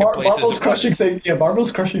the Yeah, marketplace as Marvel's it crushing was. things. Yeah,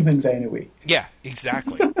 Marvel's crushing things anyway. Yeah,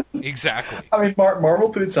 exactly, exactly. I mean, Marvel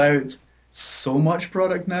puts out so much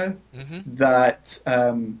product now Hmm. that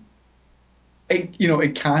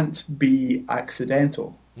it can't be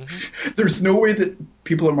accidental. Hmm. There's no way that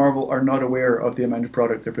people at Marvel are not aware of the amount of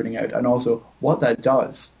product they're putting out and also what that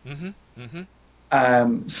does. Hmm.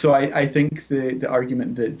 Hmm. So I think the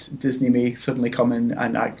argument that Disney may suddenly come in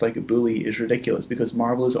and act like a bully is ridiculous because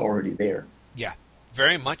Marvel is already there. Yeah,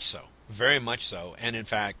 very much so. Very much so. And in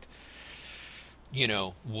fact,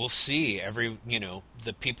 we'll see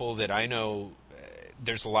the people that I know,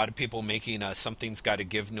 there's a lot of people making something's got to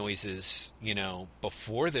give noises,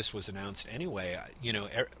 before this was announced anyway.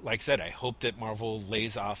 Like I said, I hope that Marvel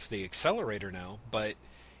lays off the accelerator now, but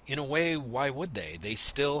in a way, why would they? They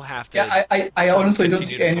still have Yeah, to I honestly don't continue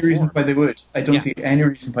see to any reason perform. why they would. I don't Yeah. see any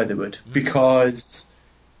reason why they would Hmm. because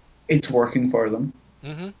it's working for them.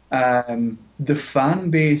 Hmm. The fan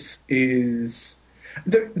base is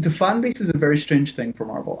the fan base is a very strange thing for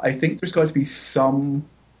Marvel. I think there's got to be some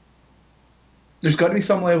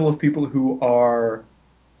level of people who are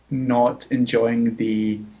not enjoying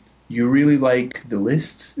the you really like the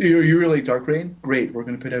lists. You really like Dark Reign? Great, we're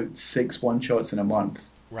going to put out six one shots in a month,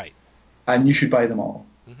 Right. and you should buy them all.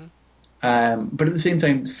 Hmm. But at the same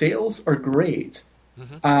time, sales are great,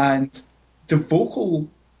 Hmm. and the vocal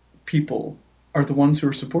people are the ones who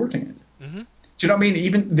are supporting it. Hmm. Do you know what I mean?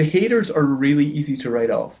 Even the haters are really easy to write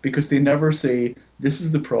off because they never say, this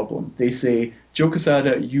is the problem. They say, Joe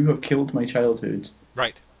Quesada, you have killed my childhood,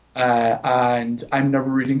 Right. and I'm never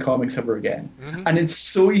reading comics ever again. Hmm. And it's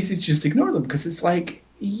so easy to just ignore them because it's like,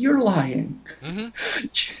 you're lying. Hmm.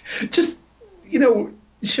 Just,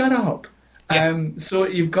 shut up. Yeah. So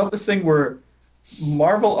you've got this thing where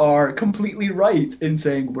Marvel are completely right in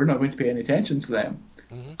saying we're not going to pay any attention to them.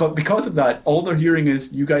 Hmm. But because of that, all they're hearing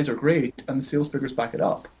is you guys are great, and the sales figures back it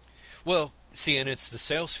up. Well, see, and it's the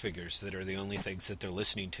sales figures that are the only things that they're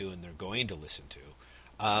listening to and they're going to listen to.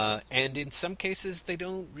 And in some cases, they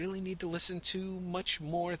don't really need to listen to much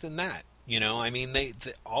more than that. I mean,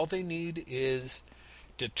 all they need is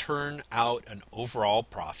to turn out an overall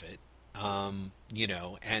profit.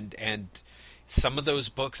 And some of those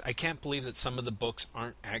books, I can't believe that some of the books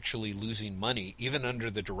aren't actually losing money, even under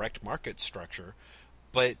the direct market structure.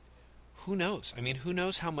 But who knows? I mean, who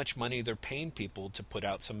knows how much money they're paying people to put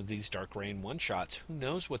out some of these Dark Reign one-shots? Who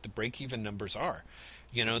knows what the break-even numbers are?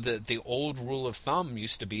 The old rule of thumb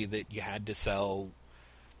used to be that you had to sell,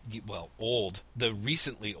 the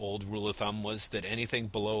recently old rule of thumb was that anything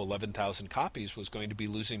below 11,000 copies was going to be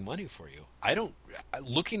losing money for you.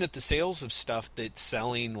 Looking at the sales of stuff that's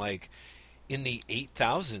selling in the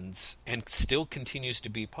 8,000s and still continues to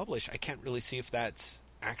be published, I can't really see if that's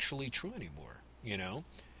actually true anymore.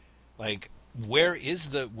 Like, where's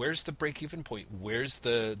the break even point? Where's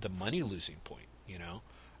the money losing point?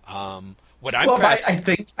 What I'm Well, but past,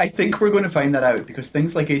 I think we're going to find that out because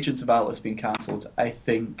things like Agents of Atlas being cancelled, I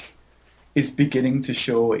think, is beginning to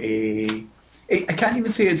show I can't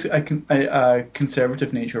even say it's a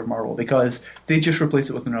conservative nature of Marvel because they just replace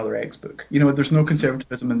it with another X book. There's no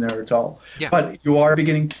conservatism in there at all. yeah. But you are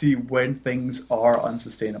beginning to see when things are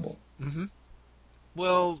unsustainable.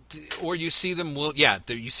 Well, or you see them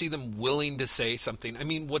you see them willing to say something. I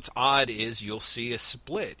mean, what's odd is you'll see a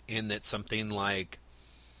split in that something like,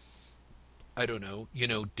 I don't know,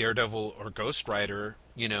 Daredevil or Ghost Rider,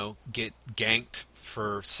 get ganked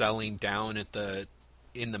for selling down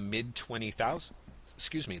in the mid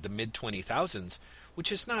 20,000s,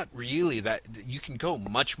 which is not really that. You can go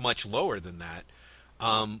much, much lower than that.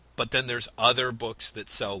 But then there's other books that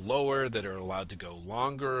sell lower that are allowed to go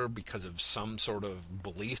longer because of some sort of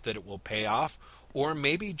belief that it will pay off, or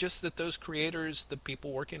maybe just that those creators, the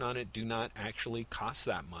people working on it, do not actually cost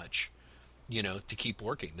that much, to keep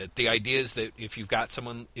working. That the idea is that if you've got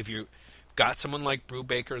someone like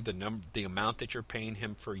Brubaker, the amount that you're paying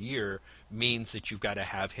him per year means that you've got to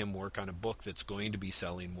have him work on a book that's going to be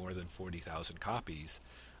selling more than 40,000 copies.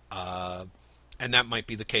 And that might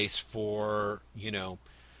be the case for,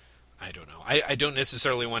 I don't know. I don't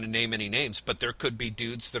necessarily want to name any names, but there could be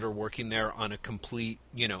dudes that are working there on a complete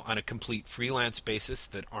freelance basis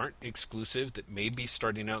that aren't exclusive, that may be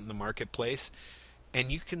starting out in the marketplace. And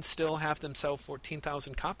you can still have them sell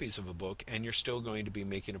 14,000 copies of a book, and you're still going to be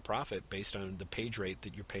making a profit based on the page rate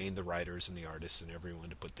that you're paying the writers and the artists and everyone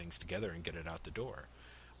to put things together and get it out the door.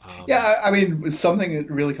 Yeah, I mean, something that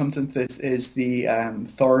really comes into this is the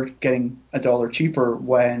Thor getting $1 cheaper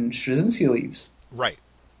when Straczynski leaves. Right.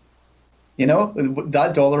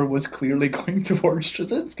 That dollar was clearly going towards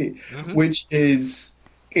Straczynski, which is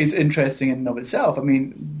interesting in and of itself. I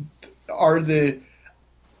mean,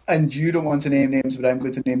 and you don't want to name names, but I'm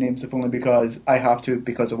going to name names if only because I have to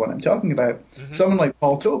because of what I'm talking about. Someone like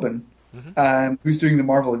Paul Tobin, who's doing the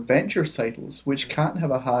Marvel Adventures titles, which can't have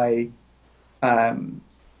a high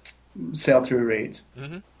sell-through rate,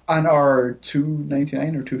 and are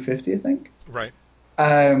 $2.99 or $2.50, I think. Right.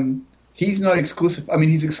 He's not exclusive. I mean,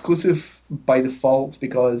 he's exclusive by default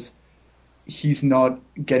because he's not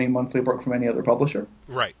getting monthly work from any other publisher.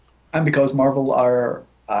 Right. And because Marvel are,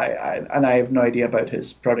 and I have no idea about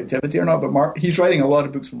his productivity or not, but he's writing a lot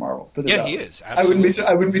of books for Marvel. Yeah, he is. Absolutely.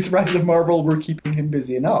 I wouldn't be surprised if Marvel were keeping him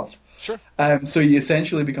busy enough. Sure. So he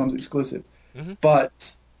essentially becomes exclusive.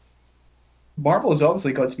 But Marvel has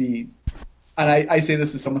obviously got to be, and I say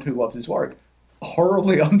this as someone who loves his work,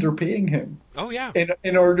 horribly underpaying him. Oh yeah.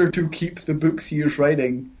 In order to keep the books he is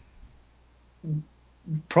writing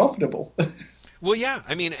profitable. Well, yeah.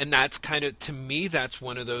 I mean, and that's kind of, to me, that's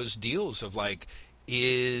one of those deals of like,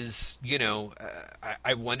 I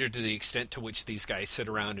wonder to the extent to which these guys sit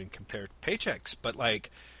around and compare paychecks, but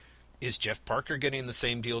like, is Jeff Parker getting the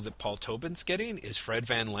same deal that Paul Tobin's getting? Is Fred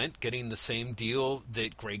Van Lent getting the same deal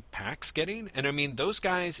that Greg Pak's getting? And I mean, those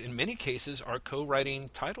guys, in many cases, are co-writing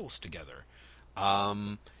titles together.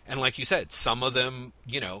 And like you said, some of them,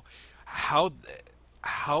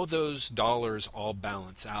 how those dollars all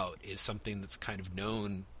balance out is something that's kind of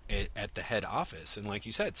known at the head office. And like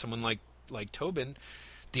you said, someone like Tobin,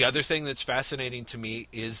 the other thing that's fascinating to me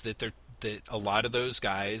is that a lot of those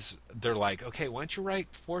guys, they're like, okay, why don't you write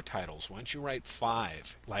 4 titles? Why don't you write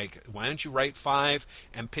 5? Like, why don't you write 5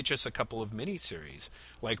 and pitch us a couple of miniseries?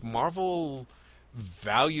 Like, Marvel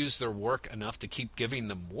values their work enough to keep giving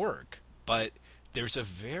them work, but there's a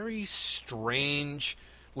very strange,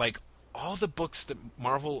 like, all the books that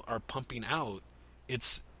Marvel are pumping out,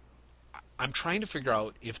 I'm trying to figure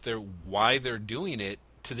out why they're doing it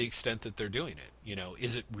to the extent that they're doing it.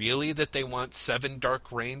 Is it really that they want 7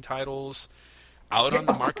 Dark Reign titles out on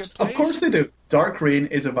the marketplace? Of course they do. Dark Reign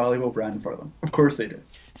is a valuable brand for them. Of course they do.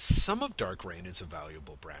 Some of Dark Reign is a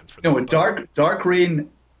valuable brand for them. No, Dark Reign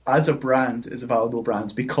as a brand is a valuable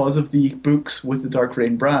brand because of the books with the Dark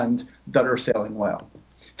Reign brand that are selling well.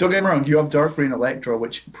 Don't get me wrong, you have Dark Reign Elektra,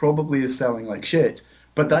 which probably is selling like shit,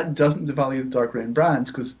 but that doesn't devalue the Dark Reign brand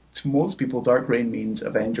because to most people, Dark Reign means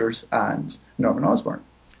Avengers and Norman Osborn.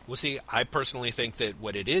 Well, see, I personally think that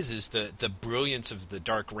what it is the brilliance of the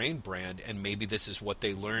Dark Reign brand, and maybe this is what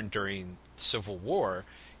they learned during Civil War,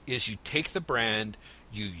 is you take the brand,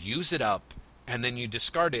 you use it up, and then you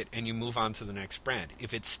discard it and you move on to the next brand.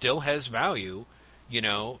 If it still has value,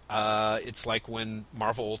 it's like when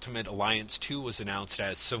Marvel Ultimate Alliance 2 was announced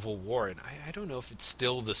as Civil War, and I don't know if it's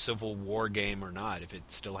still the Civil War game or not, if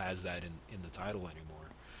it still has that in the title anymore.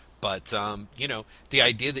 But, the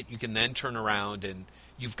idea that you can then turn around and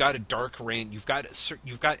you've got a Dark Reign, you've got,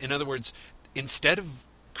 in other words, instead of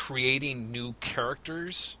creating new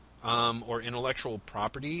characters or intellectual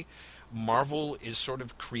property, Marvel is sort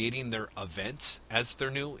of creating their events as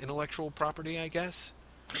their new intellectual property, I guess.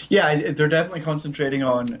 Yeah, they're definitely concentrating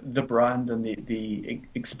on the brand and the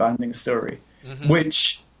expanding story,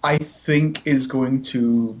 which I think is going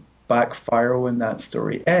to backfire when that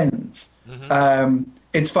story ends.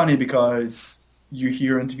 It's funny because you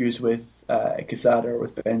hear interviews with Quesada or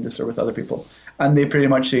with Bendis or with other people, and they pretty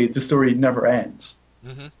much say the story never ends.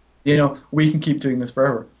 You know, we can keep doing this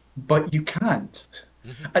forever, but you can't.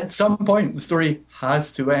 At some point, the story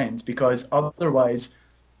has to end because otherwise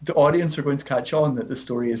the audience are going to catch on that the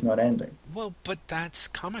story is not ending. Well, but that's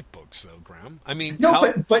comic books, though, Graham. I mean,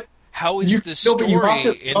 no, but how is the story you have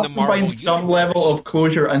to, in the Marvel find some universe? level of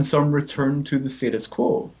closure and some return to the status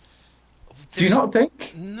quo. Do you not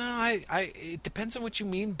think? No, it depends on what you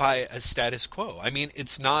mean by a status quo. I mean,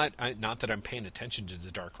 it's not that I'm paying attention to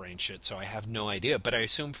the Dark Reign shit, so I have no idea. But I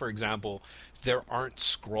assume, for example, there aren't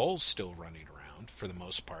Skrulls still running around for the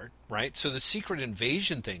most part, right? So the Secret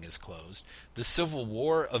Invasion thing is closed. The Civil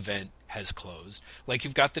War event has closed. Like,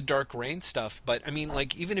 you've got the Dark Reign stuff, but I mean,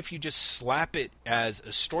 like, even if you just slap it as a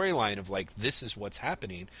storyline of like, this is what's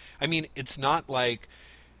happening, I mean, it's not like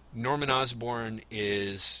Norman Osborn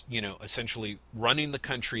is, you know, essentially running the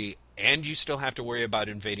country, and you still have to worry about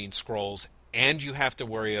invading Skrulls, and you have to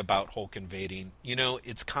worry about Hulk invading. You know,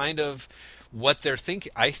 it's kind of what they're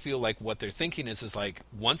thinking. I feel like what they're thinking is like,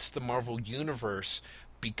 once the Marvel Universe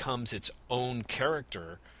becomes its own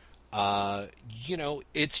character, you know,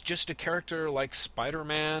 it's just a character like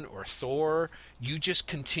Spider-Man or Thor. You just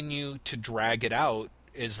continue to drag it out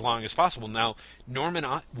as long as possible. Now,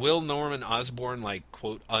 will Norman Osborn, like,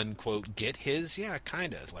 quote unquote, get his? Yeah,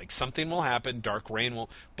 kind of. Like, something will happen, Dark Reign will,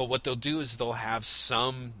 but what they'll do is they'll have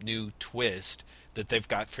some new twist that they've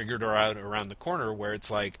got figured out around the corner, where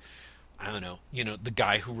it's like, I don't know, you know, the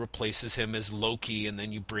guy who replaces him is Loki, and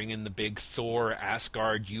then you bring in the big Thor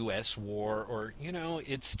Asgard US war, or, you know,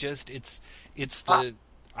 it's just,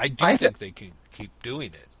 I think they can keep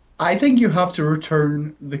doing it. I think you have to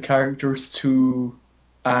return the characters to,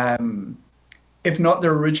 if not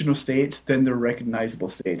their original state, then their recognizable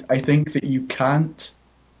state. I think that you can't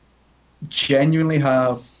genuinely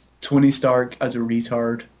have Tony Stark as a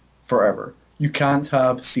retard forever. You can't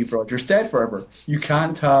have Steve Rogers dead forever. You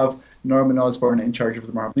can't have Norman Osborn in charge of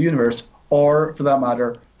the Marvel Universe, or, for that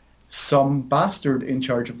matter, some bastard in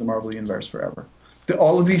charge of the Marvel Universe forever.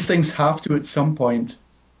 All of these things have to, at some point,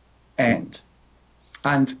 end,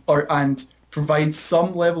 and provide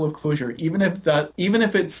some level of closure, even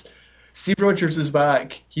if it's Steve Rogers is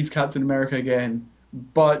back, he's Captain America again,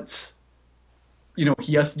 but, you know,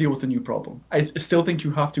 he has to deal with a new problem. I still think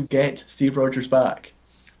you have to get Steve Rogers back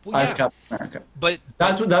as Captain America. But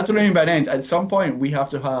that's what I mean by an end. At some point, we have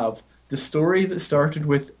to have the story that started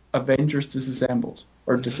with Avengers Disassembled,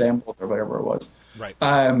 or Dissembled, or whatever it was, right,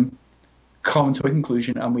 come to a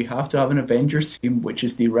conclusion, and we have to have an Avengers team, which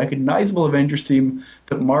is the recognizable Avengers team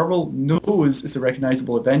that Marvel knows is a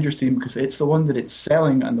recognizable Avengers team because it's the one that it's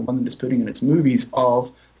selling and the one that it's putting in its movies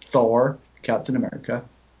of Thor, Captain America,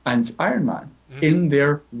 and Iron Man in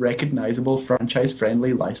their recognizable,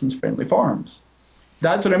 franchise-friendly, license-friendly forms.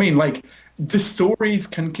 That's what I mean. Like, the stories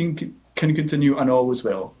can continue and always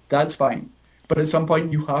will. That's fine. But at some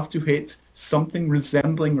point, you have to hit something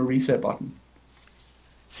resembling a reset button.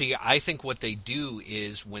 See, I think what they do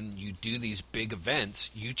is when you do these big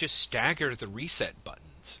events, you just stagger the reset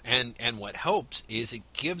buttons. And what helps is it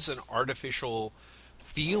gives an artificial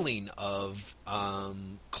feeling of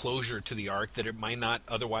closure to the arc that it might not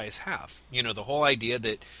otherwise have. You know, the whole idea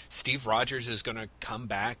that Steve Rogers is going to come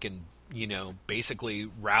back and, you know, basically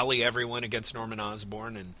rally everyone against Norman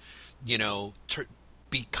Osborn and, you know,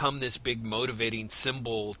 become this big motivating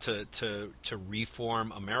symbol to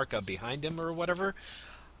reform America behind him or whatever.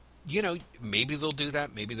 You know, maybe they'll do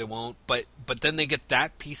that, maybe they won't, but then they get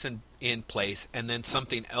that piece in place, and then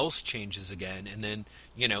something else changes again, and then,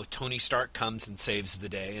 you know, Tony Stark comes and saves the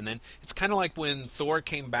day, and then it's kind of like when Thor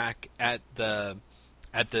came back at the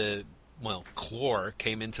Clore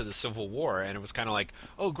came into the Civil War, and it was kind of like,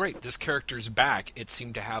 oh great, this character's back. It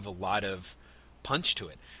seemed to have a lot of punch to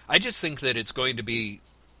it. I just think that it's going to be,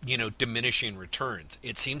 you know, diminishing returns.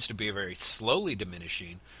 It seems to be a very slowly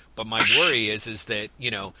diminishing, but my worry is that,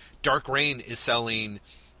 you know, Dark Reign is selling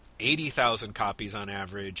 80,000 copies on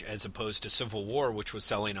average, as opposed to Civil War, which was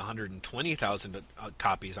selling 120,000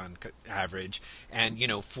 copies on average. And, you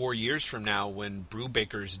know, 4 years from now, when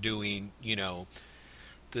Brubaker's doing, you know,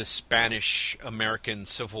 the Spanish-American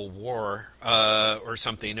Civil War or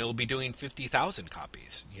something, it'll be doing 50,000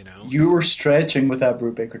 copies, you know? You were stretching with that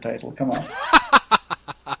Brubaker title. Come on.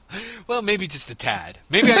 Well, maybe just a tad.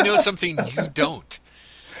 Maybe I know something you don't.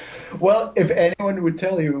 Well, if anyone would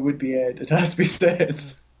tell you, it would be Ed. It has to be said.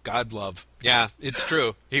 God love. Yeah, it's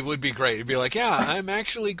true. He would be great. He'd be like, yeah, I'm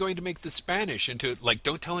actually going to make the Spanish into, like,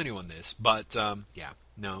 don't tell anyone this. But, yeah,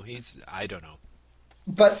 no, I don't know.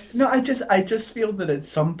 But no, I just feel that at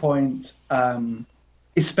some point,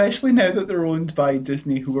 especially now that they're owned by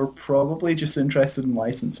Disney, who are probably just interested in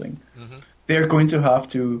licensing, they're going to have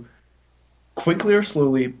to quickly or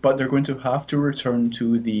slowly, but they're going to have to return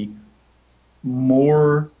to the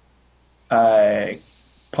more uh,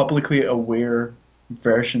 publicly aware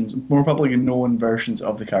versions, more publicly known versions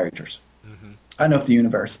of the characters and of the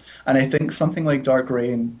universe. And I think something like Dark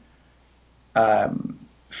Reign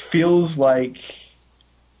feels like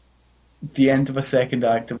the end of a second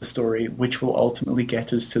act of a story, which will ultimately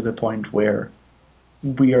get us to the point where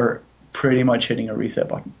we are pretty much hitting a reset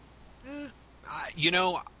button.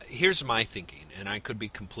 Here's my thinking, and I could be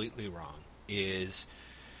completely wrong, is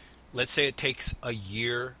let's say it takes a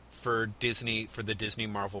year for the Disney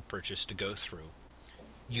Marvel purchase to go through.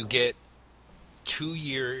 You get 2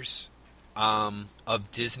 years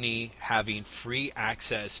of Disney having free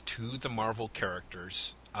access to the Marvel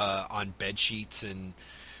characters on bed sheets and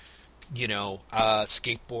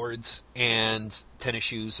skateboards and tennis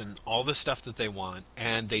shoes and all the stuff that they want,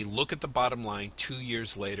 and they look at the bottom line 2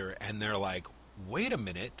 years later and they're like, wait a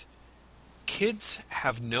minute, kids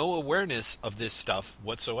have no awareness of this stuff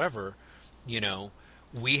whatsoever.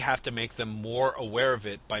 We have to make them more aware of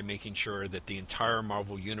it by making sure that the entire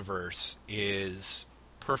Marvel universe is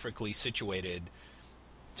perfectly situated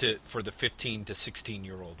for the 15 to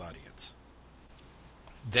 16-year-old audience.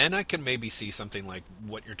 Then I can maybe see something like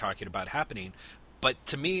what you're talking about happening. But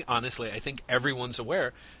to me, honestly, I think everyone's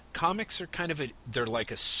aware. Comics are they're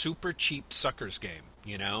like a super cheap suckers game.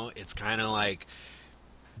 It's kind of like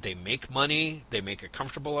they make money, they make a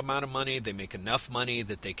comfortable amount of money, they make enough money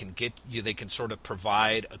that they can sort of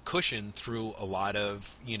provide a cushion through a lot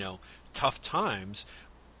of, tough times.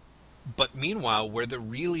 But meanwhile, where they're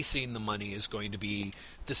really seeing the money is going to be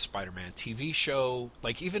the Spider-Man TV show.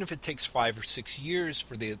 Like, even if it takes 5 or 6 years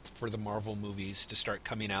for the Marvel movies to start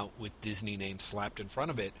coming out with Disney names slapped in front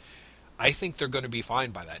of it, I think they're going to be fine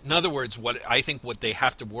by that. In other words, what they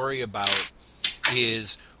have to worry about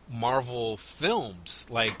is Marvel films,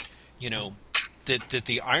 like, that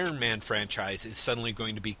the Iron Man franchise is suddenly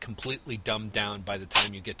going to be completely dumbed down by the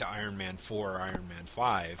time you get to Iron Man 4 or Iron Man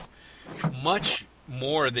 5. Much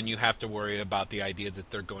more than you have to worry about the idea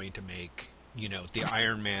that they're going to make, the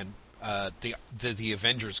Iron Man, the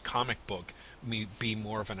Avengers comic book be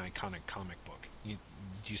more of an iconic comic book. Do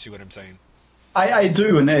you see what I'm saying? I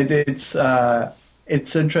do, and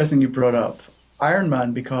it's interesting you brought up Iron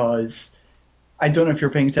Man, because I don't know if you're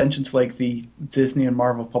paying attention to like the Disney and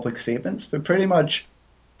Marvel public statements, but pretty much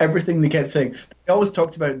everything they kept saying, they always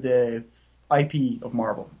talked about the IP of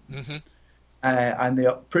Marvel. And they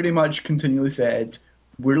pretty much continually said,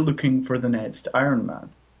 we're looking for the next Iron Man.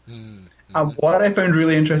 And what I found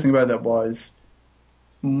really interesting about that was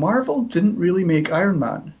Marvel didn't really make Iron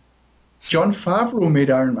Man. Jon Favreau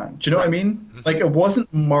made Iron Man. Do you know what I mean? Like, it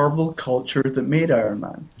wasn't Marvel culture that made Iron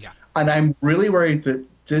Man. Yeah. And I'm really worried that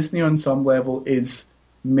Disney on some level is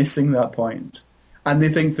missing that point. And they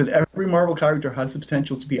think that every Marvel character has the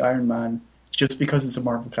potential to be Iron Man just because it's a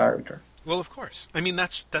Marvel character. Well, of course. I mean,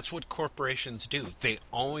 that's what corporations do. They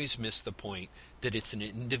always miss the point that it's an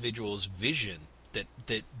individual's vision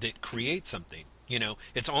that creates something.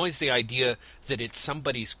 It's always the idea that it's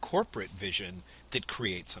somebody's corporate vision that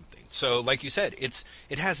creates something. So, like you said,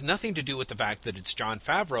 it has nothing to do with the fact that it's Jon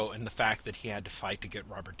Favreau and the fact that he had to fight to get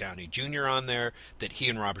Robert Downey Jr. on there, that he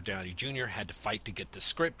and Robert Downey Jr. had to fight to get the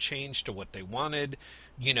script changed to what they wanted.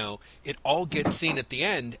 It all gets seen at the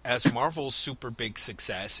end as Marvel's super big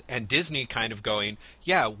success and Disney kind of going,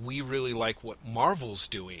 yeah, we really like what Marvel's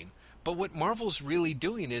doing. But what Marvel's really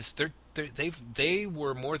doing is they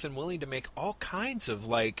were more than willing to make all kinds of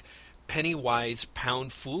like penny-wise,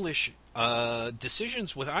 pound-foolish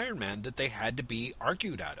decisions with Iron Man that they had to be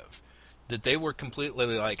argued out of. That they were completely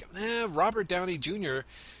like, Robert Downey Jr.,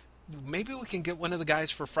 maybe we can get one of the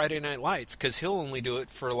guys for Friday Night Lights because he'll only do it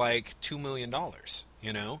for like $2 million,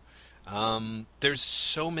 There's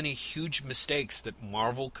so many huge mistakes that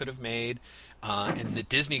Marvel could have made and that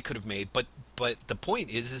Disney could have made, but the point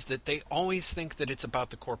is that they always think that it's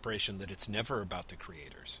about the corporation, that it's never about the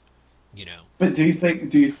creators, But do you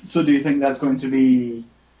think that's going to be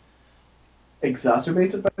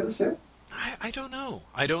exacerbated by this year? I don't know.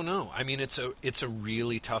 I don't know. I mean, it's a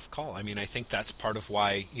really tough call. I mean, I think that's part of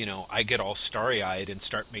why, I get all starry-eyed and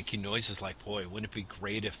start making noises like, boy, wouldn't it be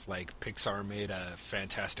great if like Pixar made a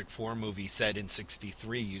Fantastic Four movie set in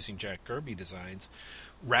 '63 using Jack Kirby designs,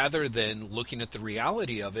 rather than looking at the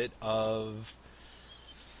reality of it of,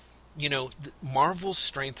 Marvel's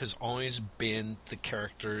strength has always been the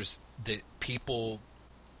characters that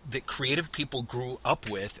creative people grew up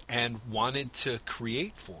with and wanted to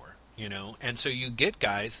create for, and so you get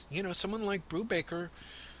guys, someone like Brubaker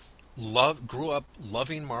grew up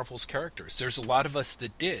loving Marvel's characters. There's a lot of us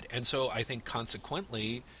that did, and so I think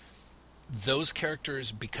consequently those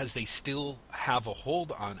characters, because they still have a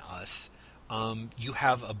hold on us, you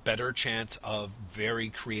have a better chance of very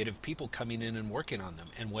creative people coming in and working on them.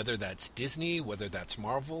 And whether that's Disney, whether that's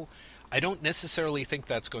Marvel, I don't necessarily think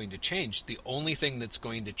that's going to change. The only thing that's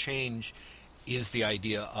going to change is the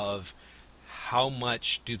idea of how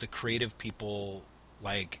much do the creative people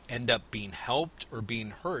like end up being helped or being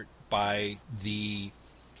hurt by the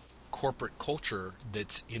corporate culture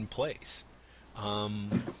that's in place. I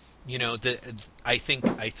think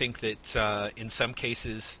that in some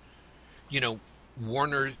cases, DC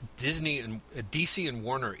and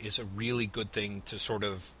Warner is a really good thing to sort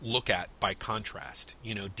of look at by contrast.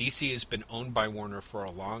 DC has been owned by Warner for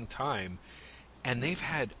a long time, and they've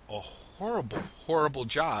had a horrible, horrible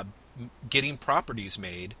job getting properties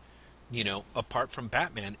made, apart from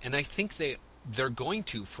Batman. And I think they're going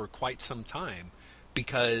to for quite some time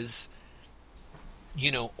because,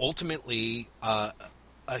 ultimately, a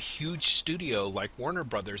huge studio like Warner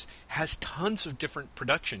Brothers has tons of different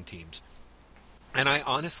production teams. And I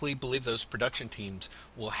honestly believe those production teams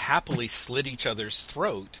will happily slit each other's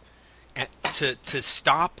throat to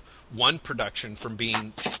stop one production from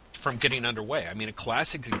getting underway. I mean, a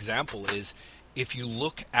classic example is if you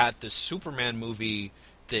look at the Superman movie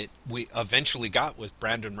that we eventually got with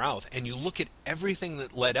Brandon Routh, and you look at everything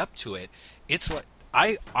that led up to it, it's like,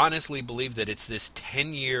 I honestly believe that it's this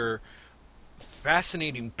 10-year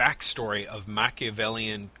fascinating backstory of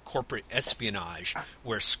Machiavellian corporate espionage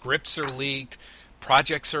where scripts are leaked,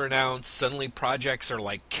 projects are announced, suddenly projects are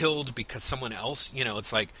like killed because someone else,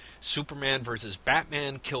 it's like Superman versus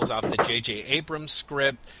Batman kills off the J.J. Abrams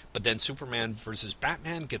script, but then Superman versus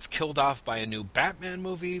Batman gets killed off by a new Batman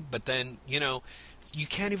movie, but then, you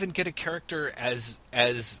can't even get a character as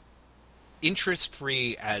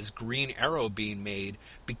interest-free as Green Arrow being made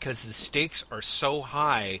because the stakes are so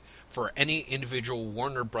high for any individual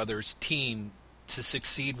Warner Brothers team to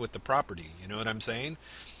succeed with the property. You know what I'm saying?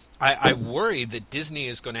 I worry that Disney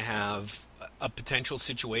is going to have a potential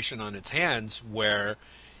situation on its hands where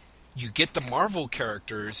you get the Marvel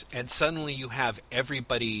characters and suddenly you have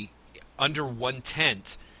everybody under one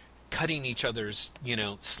tent cutting each other's,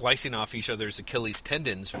 slicing off each other's Achilles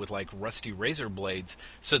tendons with like rusty razor blades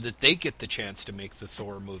so that they get the chance to make the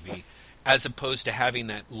Thor movie, as opposed to having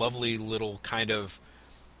that lovely little kind of,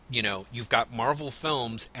 you've got Marvel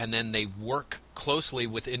films and then they work closely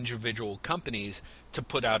with individual companies to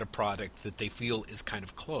put out a product that they feel is kind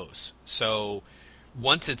of close. So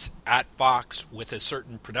once it's at Fox with a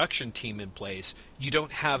certain production team in place, you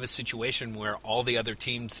don't have a situation where all the other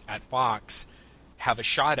teams at Fox have a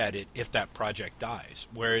shot at it if that project dies.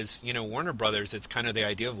 Whereas, Warner Brothers, it's kind of the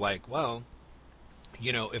idea of like, well,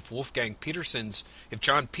 if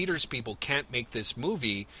John Peters' people can't make this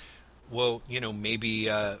movie, well, maybe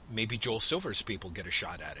Joel Silver's people get a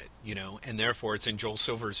shot at it, and therefore it's in Joel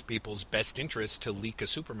Silver's people's best interest to leak a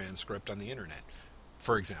Superman script on the internet,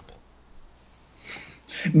 for example.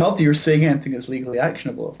 Not that you're saying anything that's legally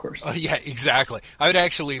actionable, of course. Yeah, exactly. I would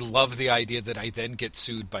actually love the idea that I then get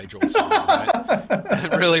sued by Joel Silver. That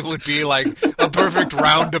really would be like a perfect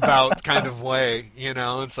roundabout kind of way,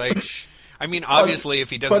 It's like, I mean, obviously, if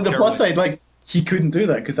he doesn't. But the plus side, he couldn't do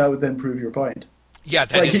that because that would then prove your point. Yeah,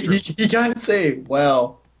 that is true. You can't say,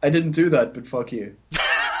 well, I didn't do that, but fuck you.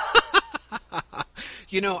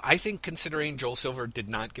 I think considering Joel Silver did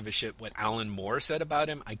not give a shit what Alan Moore said about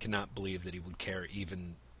him, I cannot believe that he would care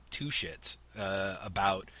even two shits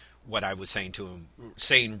about what I was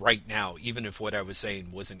saying right now, even if what I was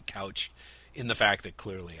saying wasn't couched in the fact that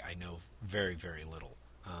clearly I know very, very little.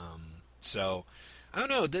 So, I don't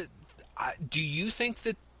know. Do you think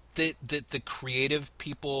that the creative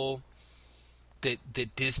people,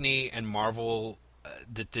 that Disney and Marvel,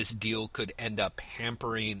 that this deal could end up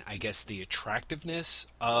hampering, I guess, the attractiveness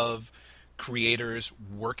of creators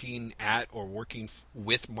working at or working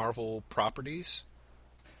with Marvel properties?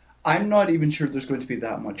 I'm not even sure there's going to be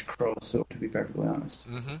that much crossover, to be perfectly honest.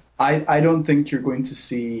 Mm-hmm. I don't think you're going to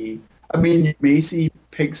see... I mean, you may see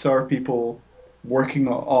Pixar people working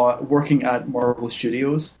at Marvel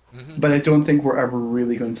Studios, but I don't think we're ever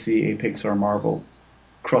really going to see a Pixar Marvel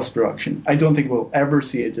cross production. I don't think we'll ever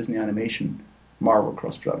see a Disney Animation Marvel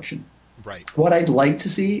cross production. Right. What I'd like to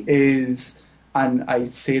see is, and I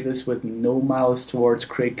say this with no malice towards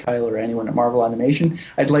Craig Kyle or anyone at Marvel Animation,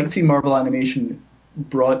 I'd like to see Marvel Animation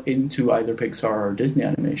brought into either Pixar or Disney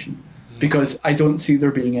Animation, because I don't see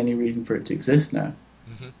there being any reason for it to exist now.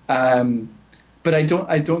 But I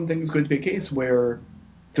don't think it's going to be a case where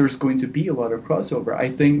there's going to be a lot of crossover. I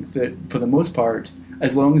think that for the most part,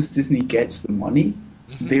 as long as Disney gets the money,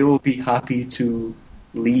 they will be happy to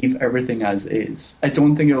leave everything as is. I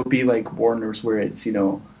don't think it'll be like Warner's, where it's, you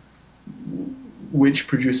know, which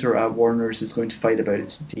producer at Warner's is going to fight about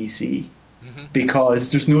DC,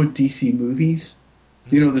 because there's no DC movies.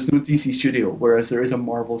 You know, there's no DC studio, whereas there is a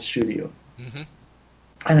Marvel studio.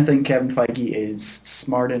 And I think Kevin Feige is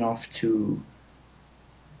smart enough to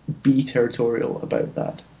be territorial about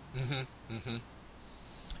that.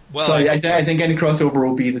 Well, so I think any crossover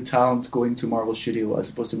will be the talent going to Marvel Studio as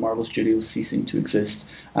opposed to Marvel Studios ceasing to exist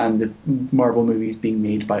and the Marvel movies being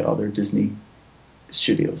made by other Disney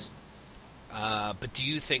studios. But do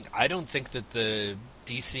you think... I don't think that the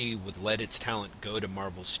DC would let its talent go to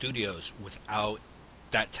Marvel Studios without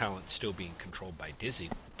that talent still being controlled by Disney,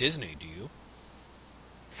 do you?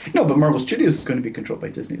 No, but Marvel Studios is going to be controlled by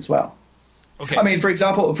Disney as well. Okay. I mean, for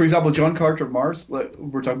example, John Carter of Mars, like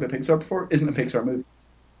we're talking about Pixar before, isn't a Pixar movie.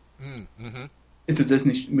 It's a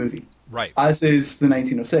Disney movie. Right. As is the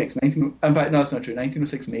 1906. In fact, no, that's not true.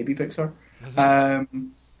 1906 may be Pixar.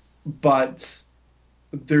 But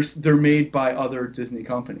they're made by other Disney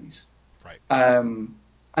companies. Right. And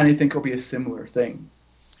I think it'll be a similar thing.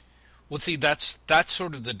 Well, see, that's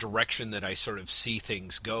sort of the direction that I sort of see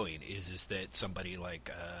things going, is that somebody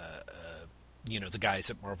like, the guys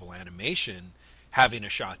at Marvel Animation having a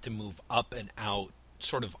shot to move up and out,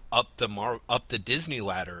 sort of up the Disney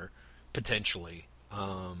ladder, potentially,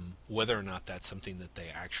 whether or not that's something that they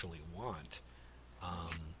actually want. More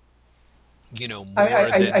than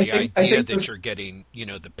the idea that you're getting,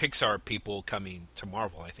 the Pixar people coming to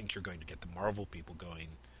Marvel. I think you're going to get the Marvel people going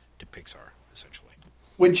to Pixar, essentially.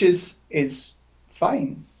 Which is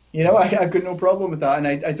fine. I've got no problem with that, and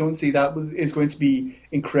I don't see that is going to be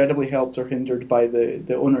incredibly helped or hindered by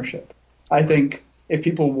the ownership. I think if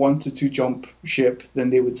people wanted to jump ship,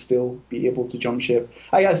 then they would still be able to jump ship.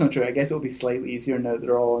 I guess not true. I guess it'll be slightly easier now that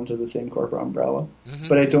they're all under the same corporate umbrella.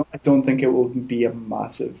 But I don't think it will be a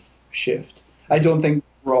massive shift. I don't think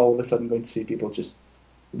we're all of a sudden going to see people just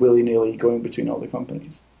willy-nilly going between all the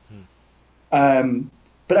companies. But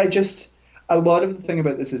a lot of the thing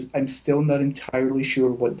about this is I'm still not entirely sure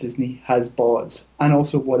what Disney has bought and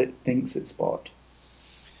also what it thinks it's bought.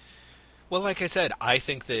 Well, like I said, I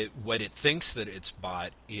think that what it thinks that it's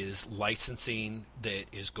bought is licensing that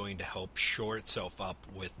is going to help shore itself up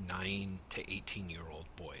with 9 to 18-year-old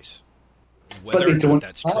boys. Whether or not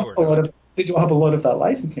that's true or not. They don't have a lot of that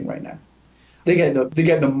licensing right now. They get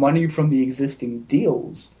the money from the existing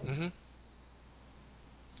deals,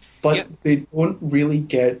 but they don't really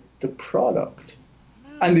get the product,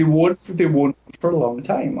 and they won't for a long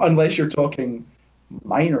time unless you're talking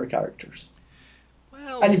minor characters.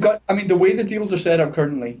 Well, and the way the deals are set up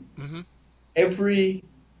currently,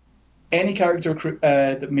 any character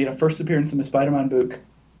that made a first appearance in the Spider-Man book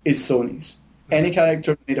is Sony's. Any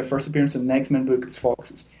character that made a first appearance in the X-Men book is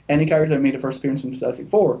Fox's. Any character that made a first appearance in Fantastic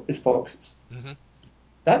Four is Fox's.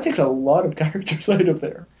 That takes a lot of characters out of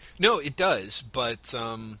there. No, it does, but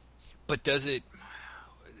does it?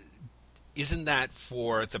 Isn't that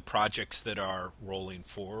for the projects that are rolling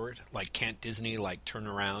forward? Like, can't Disney turn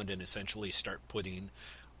around and essentially start putting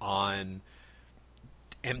on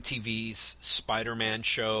MTV's Spider-Man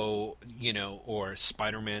show, or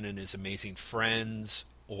Spider-Man and His Amazing Friends,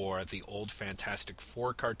 or the old Fantastic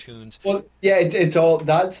Four cartoons? Well, yeah, it's all,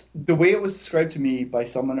 that's the way it was described to me by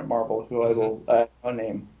someone at Marvel, who I will not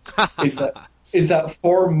name, is that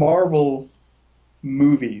for Marvel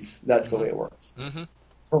movies, that's the way it works.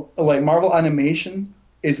 Marvel Animation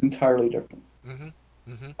is entirely different.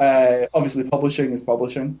 Obviously, publishing is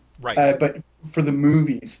publishing, right? But for the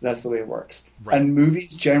movies, that's the way it works. Right. And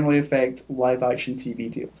movies generally affect live-action TV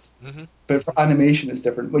deals. But for animation, it's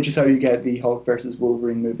different, which is how you get the Hulk versus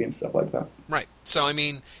Wolverine movie and stuff like that. Right. So, I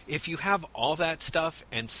mean, if you have all that stuff,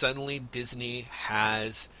 and suddenly Disney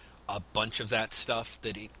has a bunch of that stuff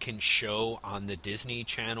that it can show on the Disney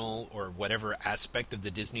Channel or whatever aspect of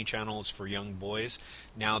the Disney Channel is for young boys,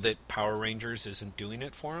 now that Power Rangers isn't doing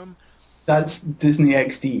it for them. That's Disney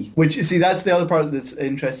XD, which, you see, that's the other part that's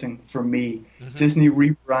interesting for me. Disney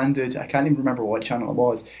rebranded, I can't even remember what channel it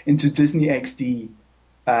was, into Disney XD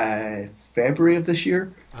February of this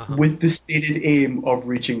year, Uh-huh. with the stated aim of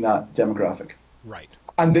reaching that demographic. Right.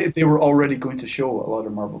 And they were already going to show a lot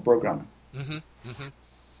of Marvel programming. Mm-hmm. Mm-hmm.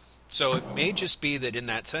 So it may just be that in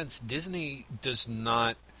that sense, Disney does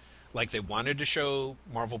not like they wanted to show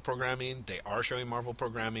Marvel programming. They are showing Marvel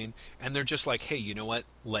programming, and they're just like, hey, you know what?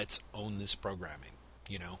 Let's own this programming.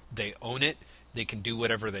 They own it. They can do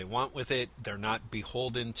whatever they want with it. They're not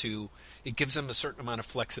beholden to. It gives them a certain amount of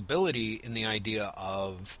flexibility in the idea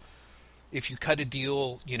of if you cut a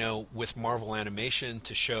deal, with Marvel Animation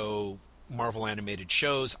to show Marvel animated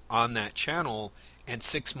shows on that channel, and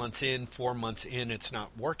 6 months in, 4 months in, it's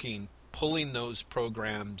not working, pulling those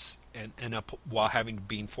programs and up while having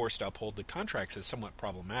been forced to uphold the contracts is somewhat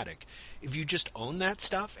problematic. If you just own that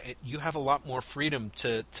stuff, you have a lot more freedom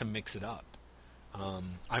to mix it up.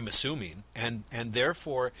 I'm assuming, and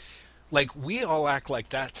therefore, like we all act like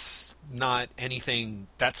that's not anything,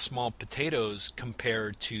 that's small potatoes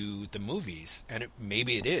compared to the movies, and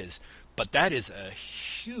maybe it is, but that is a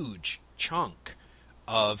huge chunk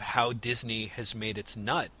of how Disney has made its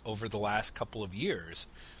nut over the last couple of years.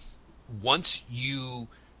 Once you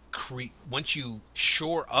once you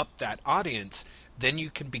shore up that audience, then you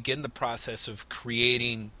can begin the process of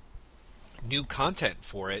creating new content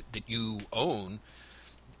for it that you own,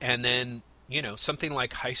 and then something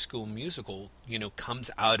like High School Musical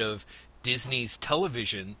comes out of Disney's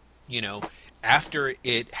television, after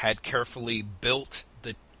it had carefully built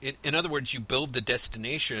in other words, you build the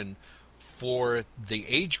destination for the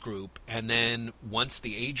age group, and then once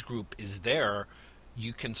the age group is there,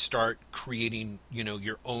 you can start creating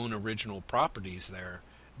your own original properties there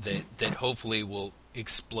that hopefully will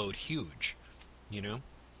explode huge. you know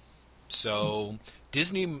So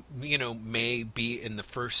Disney, may be in the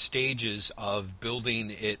first stages of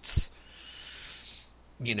building its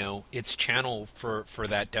channel for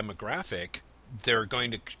that demographic. They're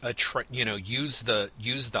going to use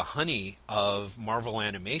the honey of Marvel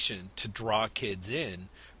Animation to draw kids in,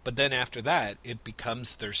 but then after that, it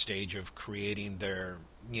becomes their stage of creating their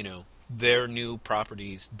new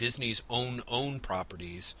properties, Disney's own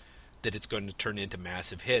properties, that it's going to turn into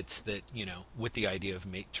massive hits, that with the idea of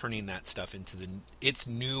turning that stuff into its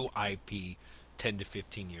new IP 10 to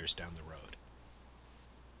 15 years down the road.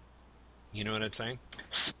 You know what I'm saying?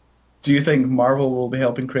 Do you think Marvel will be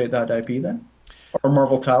helping create that IP then? Or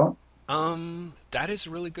Marvel talent? That is a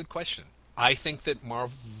really good question. I think that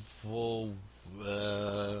Marvel,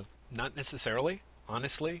 not necessarily,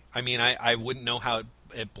 honestly. I mean, I wouldn't know how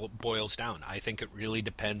it boils down. I think it really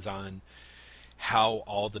depends on how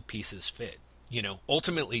all the pieces fit.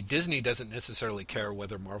 Ultimately, Disney doesn't necessarily care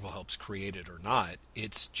whether Marvel helps create it or not.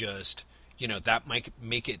 It's just, that might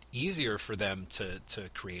make it easier for them to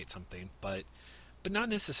create something, but not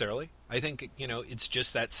necessarily. I think, it's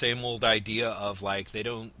just that same old idea of like, they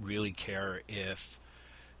don't really care if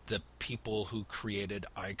the people who created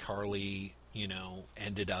iCarly,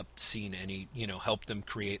 ended up seeing any, help them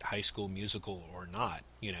create High School Musical or not.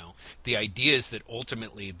 The idea is that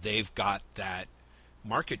ultimately they've got that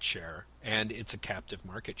market share, and it's a captive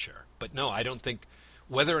market share. But no, I don't think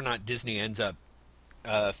whether or not Disney ends up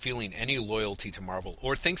feeling any loyalty to Marvel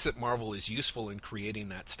or thinks that Marvel is useful in creating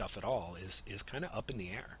that stuff at all is kind of up in the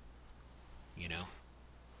air. You know?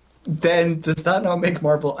 Then does that not make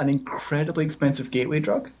Marvel an incredibly expensive gateway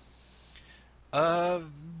drug? Uh,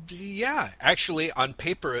 yeah. Actually, on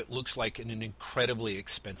paper, it looks like an incredibly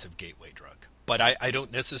expensive gateway drug. But I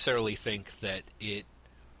don't necessarily think that it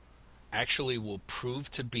actually will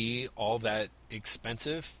prove to be all that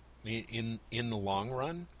expensive in the long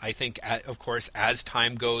run. I think, of course, as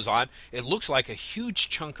time goes on, it looks like a huge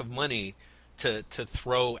chunk of money to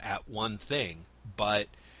throw at one thing, but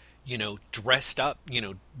dressed up,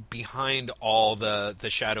 behind all the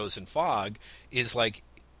shadows and fog is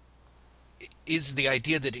the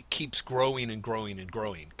idea that it keeps growing and growing and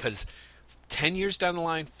growing. Because 10 years down the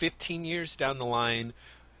line, 15 years down the line,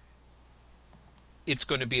 it's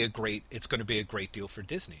going to be a great deal for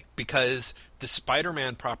Disney, because the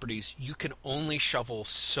Spider-Man properties, you can only shovel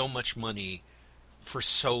so much money for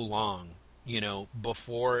so long,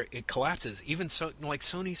 before it collapses. Even so, like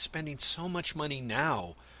Sony's spending so much money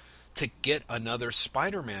now to get another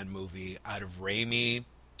Spider-Man movie out of Raimi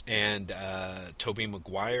and Tobey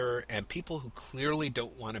Maguire, and people who clearly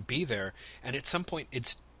don't want to be there. And at some point,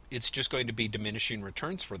 it's just going to be diminishing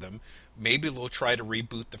returns for them. Maybe they'll try to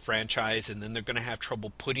reboot the franchise, and then they're going to have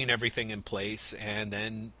trouble putting everything in place, and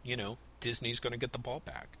then Disney's going to get the ball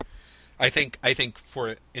back. I think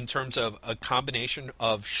in terms of a combination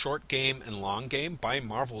of short game and long game, buying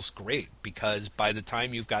Marvel's great, because by the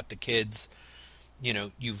time you've got the kids,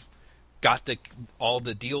 you've got all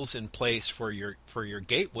the deals in place for your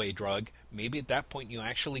gateway drug, maybe at that point you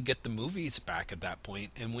actually get the movies back at that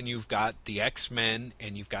point. And when you've got the X-Men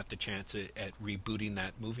and you've got the chance at rebooting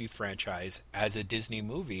that movie franchise as a Disney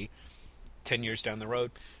movie 10 years down the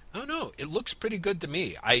road, I don't know. It looks pretty good to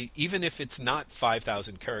me. Even if it's not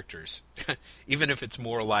 5,000 characters, even if it's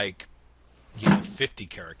more like 50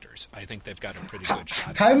 characters, I think they've got a pretty good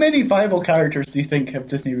shot. How many viable characters do you think have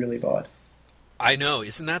Disney really bought? I know.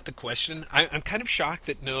 Isn't that the question? I'm kind of shocked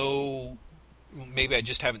that maybe I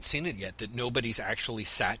just haven't seen it yet, that nobody's actually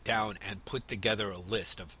sat down and put together a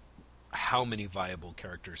list of how many viable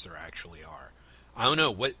characters there actually are. I don't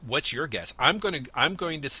know. What's your guess? I'm going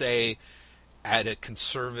to say, at a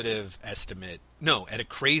conservative estimate, at a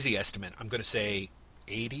crazy estimate, I'm going to say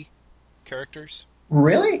 80 characters.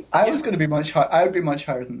 Really? I was going to be much higher. I would be much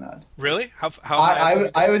higher than that. Really? How high?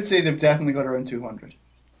 I would say they've definitely got around 200.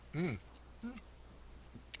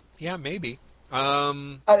 Yeah, maybe.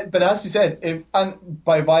 But as we said, and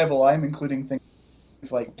by viable, I'm including things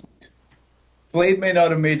like Blade. Blade may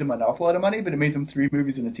not have made them an awful lot of money, but it made them 3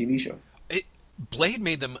 movies and a TV show. Blade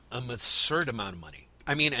made them an absurd amount of money.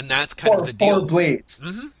 I mean, and that's kind of the deal. For Blade.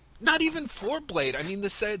 Mm-hmm. Not even for Blade. I mean,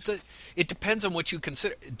 it depends on what you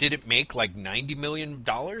consider. Did it make like $90 million?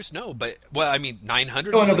 No, but I mean,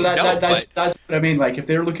 $900 million. No, but that's what I mean. Like, if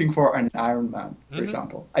they're looking for an Iron Man, for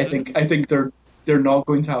example, I think they're not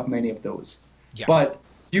going to have many of those. Yeah. But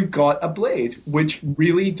you got a Blade, which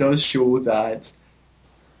really does show that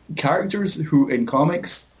characters who in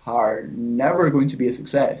comics are never going to be a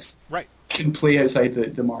success, right, can play outside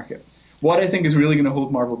the market. What I think is really going to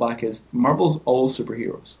hold Marvel back is Marvel's all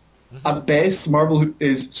superheroes. Mm-hmm. At best, Marvel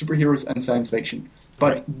is superheroes and science fiction.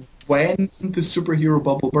 But when the superhero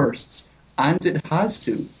bubble bursts, and it has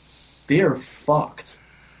to, they are fucked.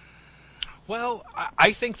 Well,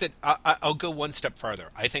 I think that I'll go one step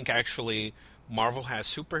farther. I think actually Marvel has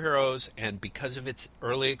superheroes, and because of its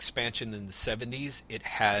early expansion in the 70s, it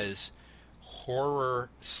has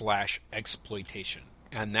horror/exploitation.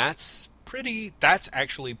 And that's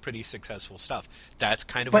actually pretty successful stuff. That's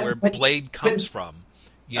kind of where Blade comes from.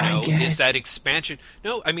 Is that expansion.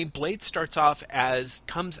 No, I mean, Blade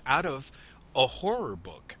comes out of a horror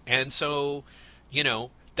book. And so,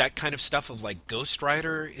 that kind of stuff of like Ghost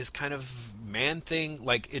Rider is kind of Man-Thing.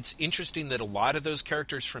 Like, it's interesting that a lot of those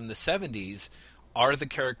characters from the 70s are the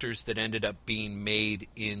characters that ended up being made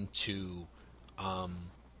into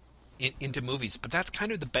movies. But that's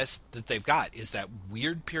kind of the best that they've got, is that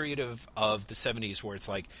weird period of the 70s where it's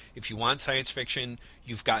like, if you want science fiction,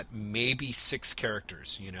 you've got maybe 6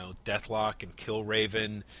 characters, Deathlock and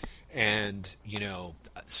Killraven and,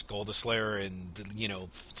 Skull the Slayer and,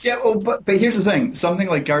 Yeah, well, but here's the thing. Something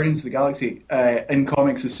like Guardians of the Galaxy in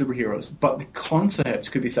comics is superheroes, but the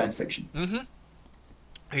concept could be science fiction. Mm-hmm.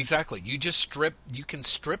 Exactly. You can strip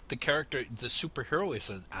the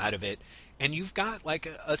superheroism out of it, and you've got like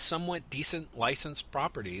a somewhat decent licensed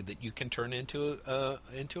property that you can turn into a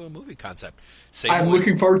movie concept. I'm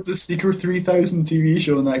looking forward to the Seeker 3000 TV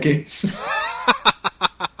show in that case.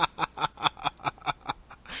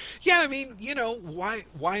 Yeah, I mean,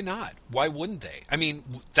 why not? Why wouldn't they? I mean,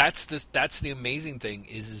 that's the amazing thing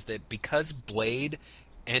is that because Blade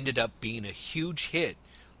ended up being a huge hit,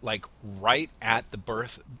 like right at the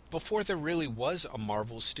birth, before there really was a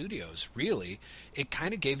Marvel Studios, really, it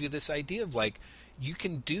kind of gave you this idea of like, you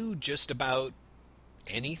can do just about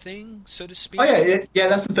anything, so to speak. Oh yeah,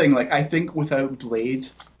 that's the thing. Like, I think without Blade,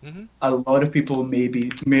 a lot of people may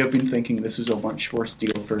have been thinking this was a much worse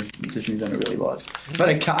deal for Disney than it really was.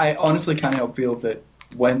 But I honestly can't help feel that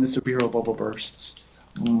when the superhero bubble bursts,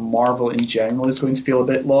 Marvel in general is going to feel a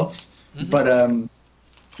bit lost. But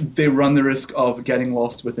they run the risk of getting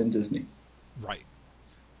lost within Disney. Right.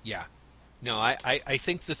 Yeah. No, I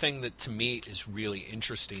think the thing that to me is really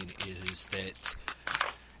interesting is that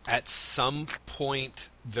at some point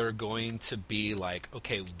they're going to be like,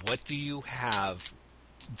 okay, what do you have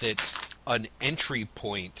that's an entry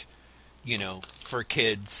point, for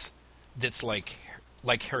kids that's like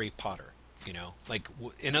Harry Potter? Like,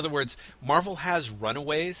 in other words, Marvel has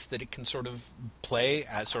Runaways that it can sort of play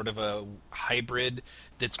as sort of a hybrid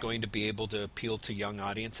that's going to be able to appeal to young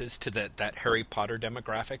audiences, to that Harry Potter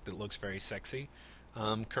demographic that looks very sexy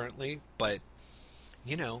currently. But,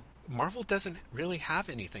 Marvel doesn't really have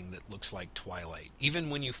anything that looks like Twilight. Even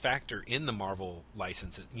when you factor in the Marvel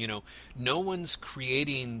licenses, no one's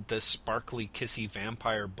creating the sparkly, kissy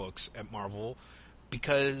vampire books at Marvel,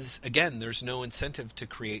 because, again, there's no incentive to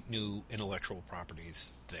create new intellectual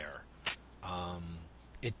properties there.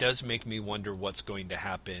 It does make me wonder what's going to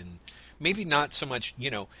happen. Maybe not so much,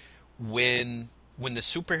 when the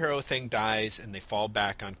superhero thing dies and they fall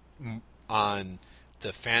back on on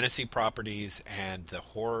the fantasy properties and the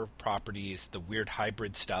horror properties, the weird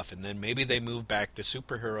hybrid stuff, and then maybe they move back to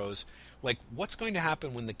superheroes. Like, what's going to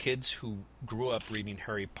happen when the kids who grew up reading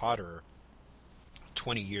Harry Potter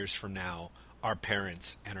 20 years from now are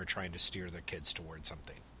parents and are trying to steer their kids towards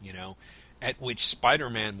something, you know? At which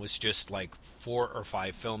Spider-Man was just like 4 or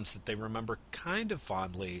 5 films that they remember kind of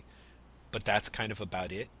fondly, but that's kind of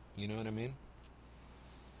about it. You know what I mean?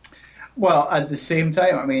 Well, at the same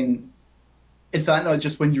time, I mean, is that not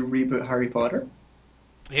just when you reboot Harry Potter?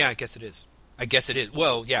 Yeah, I guess it is. I guess it is.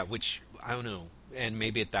 Well, yeah, which, I don't know. And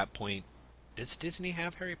maybe at that point, does Disney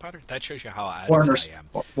have Harry Potter? That shows you how out of it I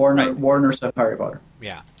am. Right. Warner's have Harry Potter.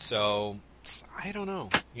 Yeah, so I don't know,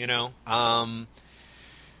 you know?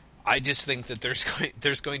 I just think that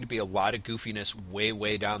there's going to be a lot of goofiness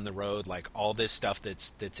way down the road, like all this stuff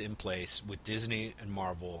that's in place with Disney and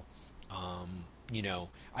Marvel. You know,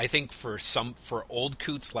 I think for old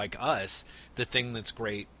coots like us, the thing that's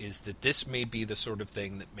great is that this may be the sort of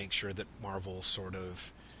thing that makes sure that Marvel sort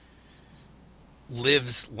of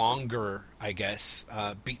lives longer, I guess.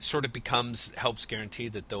 Helps guarantee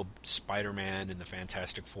that Spider-Man and the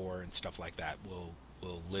Fantastic Four and stuff like that will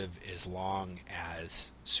live as long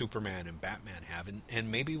as Superman and Batman have,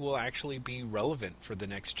 and maybe will actually be relevant for the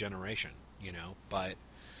next generation, you know. But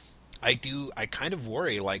I kind of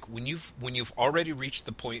worry, like when you've already reached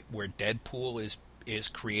the point where Deadpool is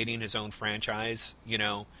creating his own franchise, you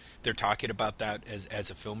know, they're talking about that as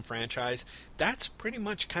a film franchise. That's pretty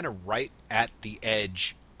much kind of right at the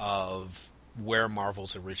edge of where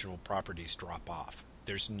Marvel's original properties drop off.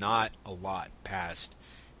 There's not a lot past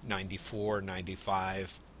 94,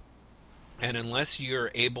 95. And unless you're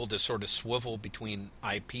able to sort of swivel between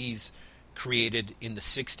IPs created in the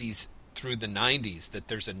 60s through the 90s, that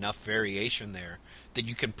there's enough variation there that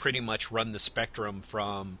you can pretty much run the spectrum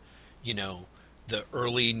from, you know, the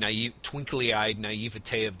early twinkly-eyed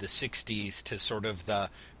naivete of the 60s to sort of the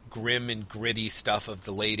grim and gritty stuff of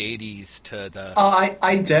the late 80s to the...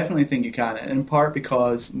 I definitely think you can, in part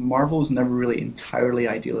because Marvel's never really entirely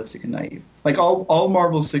idealistic and naive. Like, all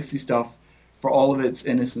Marvel's 60s stuff, for all of its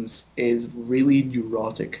innocence, is really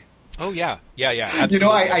neurotic. Oh, yeah, absolutely. You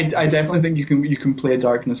know, I definitely think you can play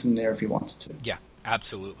darkness in there if you wanted to. Yeah,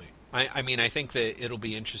 absolutely. I mean, I think that it'll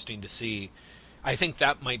be interesting to see. I think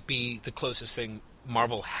that might be the closest thing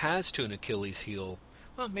Marvel has to an Achilles heel.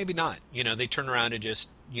 Well, maybe not. You know, they turn around and just,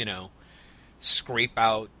 you know, scrape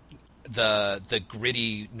out the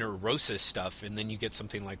gritty neurosis stuff, and then you get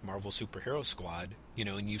something like Marvel Superhero Squad, you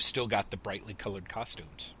know, and you've still got the brightly colored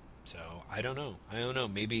costumes. So I don't know.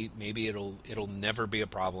 Maybe it'll never be a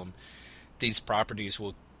problem. These properties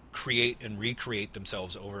will create and recreate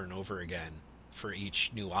themselves over and over again for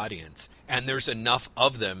each new audience, and there's enough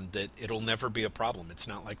of them that it'll never be a problem. It's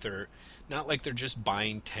not like they're just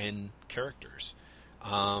buying 10 characters.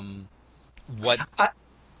 What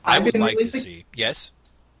I would like to see, yes.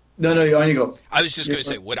 No, on you go. I was just going to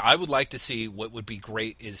say, what I would like to see, what would be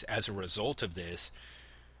great is, as a result of this,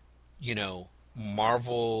 you know,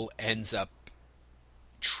 Marvel ends up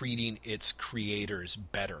treating its creators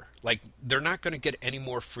better. Like, they're not going to get any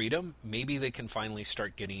more freedom. Maybe they can finally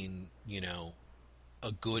start getting, you know,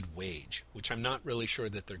 a good wage, which I'm not really sure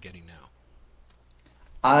that they're getting now.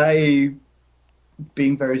 I,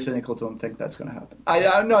 being very cynical, don't think that's going to happen.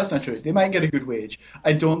 I know it's not true. They might get a good wage.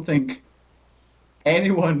 I don't think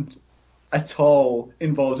anyone at all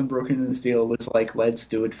involved in Broken and Steel was like, let's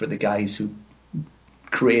do it for the guys who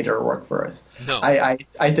create our work for us. No. I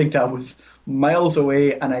think that was miles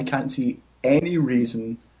away, and I can't see any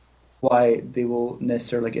reason why they will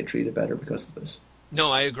necessarily get treated better because of this. No,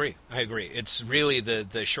 I agree. It's really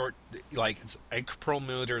the short, like, Ike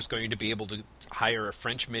Perlmutter is going to be able to hire a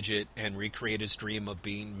French midget and recreate his dream of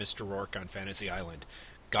being Mr. Rourke on Fantasy Island.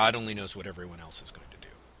 God only knows what everyone else is going to do,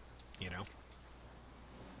 you know?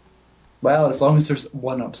 Well, as long as there's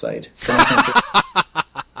one upside. Yeah.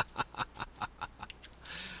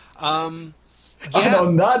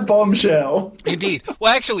 On that bombshell. Indeed.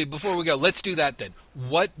 Well, actually, before we go, let's do that then.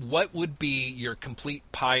 What would be your complete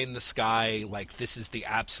pie in the sky, like, this is the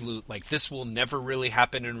absolute, like, this will never really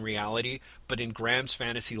happen in reality, but in Graham's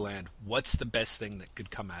Fantasyland, what's the best thing that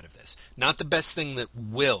could come out of this? Not the best thing that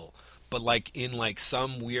will, but like in like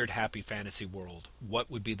some weird happy fantasy world,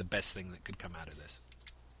 what would be the best thing that could come out of this?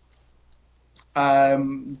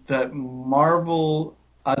 That Marvel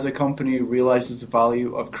as a company realizes the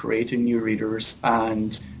value of creating new readers,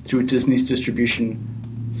 and through Disney's distribution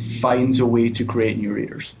finds a way to create new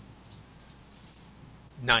readers.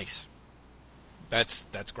 Nice. That's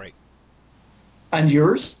great. And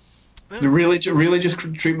yours? The religious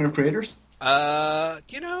treatment of creators?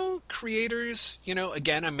 Creators,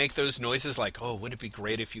 again, I make those noises like, oh, wouldn't it be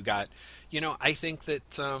great if you got, I think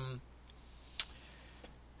that,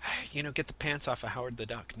 get the pants off of Howard the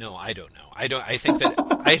Duck. No, I don't know. I think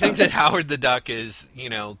that Howard the Duck is,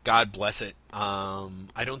 God bless it.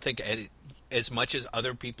 I don't think as much as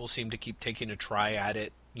other people seem to keep taking a try at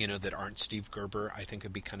it, that aren't Steve Gerber, I think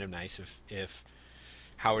it'd be kind of nice if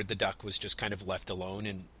Howard the Duck was just kind of left alone.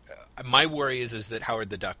 And my worry is that Howard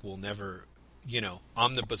the Duck will never,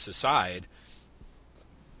 omnibus aside,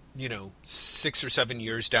 6 or 7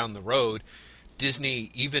 years down the road,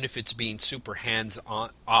 Disney, even if it's being super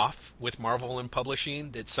off with Marvel and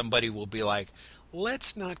publishing, that somebody will be like,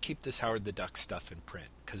 let's not keep this Howard the Duck stuff in print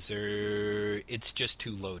because it's just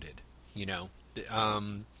too loaded.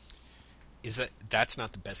 That's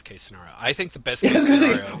not the best case scenario. I think the best case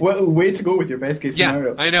scenario. Well, way to go with your best case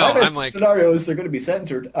scenario. I know. My best scenario is they're going to be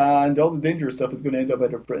censored, and all the dangerous stuff is going to end up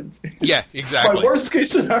out of print. Yeah, exactly. My worst case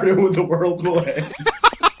scenario, the world will end.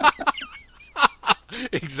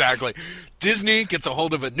 Exactly. Disney gets a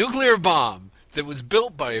hold of a nuclear bomb that was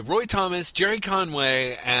built by Roy Thomas, Jerry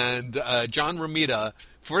Conway, and John Romita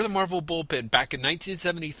for the Marvel Bullpen back in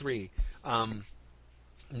 1973.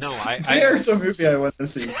 There's a movie I want to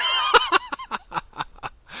see.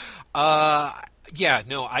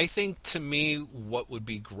 I think to me what would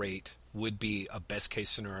be great would be a best case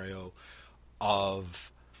scenario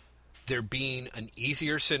of there being an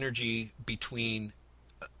easier synergy between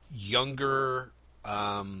younger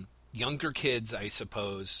kids, I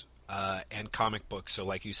suppose, and comic books. So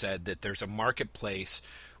like you said, that there's a marketplace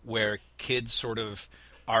where kids sort of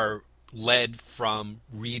are led from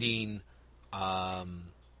reading,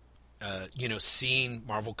 seeing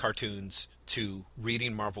Marvel cartoons to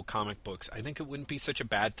reading Marvel comic books. I think it wouldn't be such a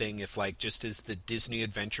bad thing if, like, just as the Disney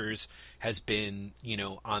Adventures has been,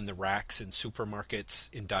 on the racks in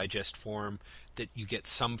supermarkets in digest form, that you get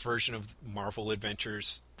some version of Marvel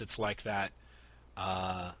Adventures that's like that.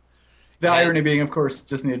 The irony being, of course,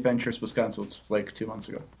 Disney Adventures was cancelled like 2 months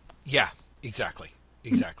ago. Yeah, exactly.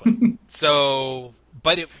 So,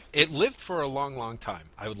 but it lived for a long, long time.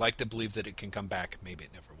 I would like to believe that it can come back. Maybe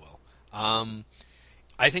it never will.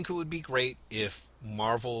 I think it would be great if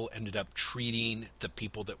Marvel ended up treating the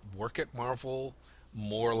people that work at Marvel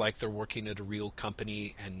more like they're working at a real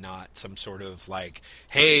company and not some sort of like,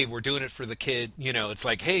 hey, we're doing it for the kid. It's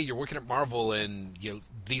like, hey, you're working at Marvel and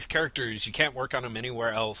these characters, you can't work on them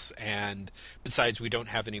anywhere else. And besides, we don't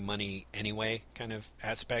have any money anyway kind of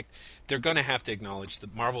aspect. They're going to have to acknowledge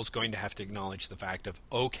that Marvel's going to have to acknowledge the fact of,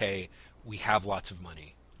 okay, we have lots of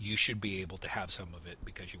money. You should be able to have some of it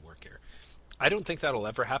because you work here. I don't think that'll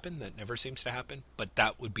ever happen. That never seems to happen. But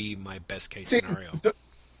that would be my best case scenario.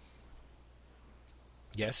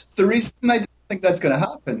 Yes? The reason I don't think that's going to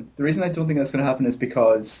happen is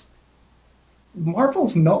because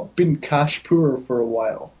Marvel's not been cash poor for a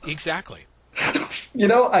while. Exactly.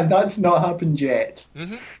 And that's not happened yet.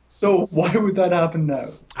 Mm-hmm. So why would that happen now?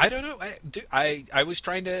 I don't know. I was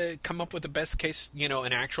trying to come up with the best case,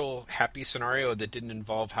 an actual happy scenario that didn't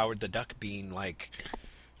involve Howard the Duck being like,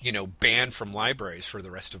 banned from libraries for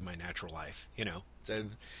the rest of my natural life. So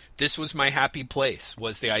this was my happy place,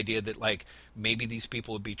 was the idea that, like, maybe these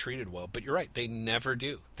people would be treated well. But you're right, they never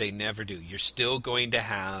do. You're still going to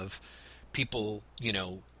have people,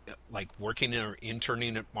 like working or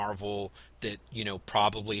interning at Marvel that,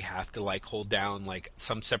 probably have to, like, hold down, like,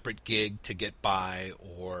 some separate gig to get by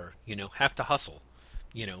or, have to hustle,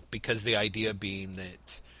 because the idea being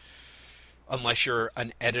that unless you're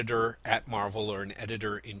an editor at Marvel or an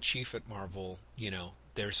editor-in-chief at Marvel,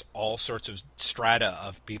 there's all sorts of strata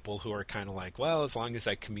of people who are kind of like, well, as long as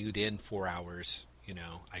I commute in 4 hours,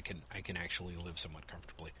 I can actually live somewhat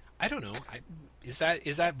comfortably. I don't know. Is that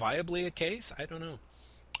viably a case? I don't know.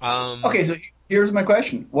 Okay, so here's my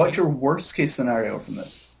question. What's your worst case scenario from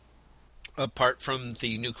this? Apart from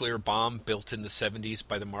the nuclear bomb built in the 70s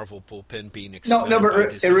by the Marvel Bullpen being exploded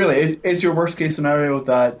but it really is your worst case scenario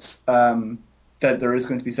that that there is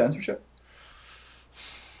going to be censorship?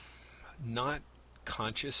 Not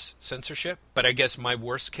conscious censorship, but I guess my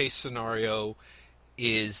worst case scenario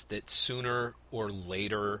is that sooner or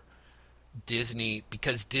later Disney,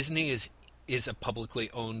 because Disney is a publicly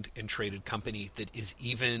owned and traded company that is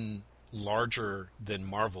even larger than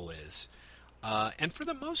Marvel is. And for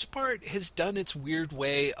the most part has done its weird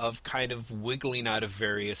way of kind of wiggling out of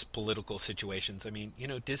various political situations. I mean,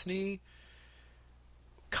 Disney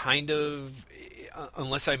kind of,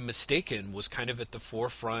 unless I'm mistaken, was kind of at the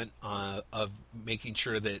forefront of making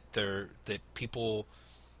sure that people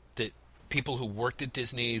who worked at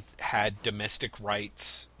Disney had domestic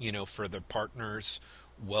rights, for their partners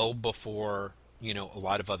well before a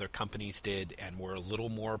lot of other companies did and were a little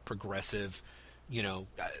more progressive.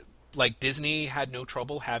 Like Disney had no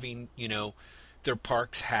trouble having, their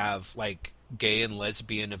parks have like gay and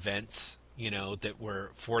lesbian events, that were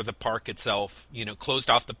for the park itself, closed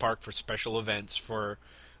off the park for special events for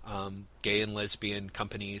gay and lesbian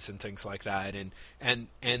companies and things like that,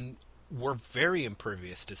 and we're very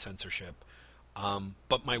impervious to censorship.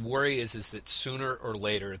 But my worry is that sooner or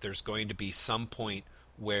later there's going to be some point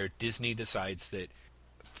where Disney decides that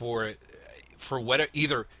for what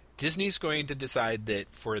either Disney's going to decide that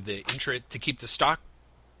for the interest to keep the stock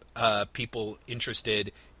people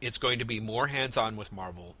interested, it's going to be more hands-on with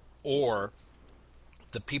Marvel, or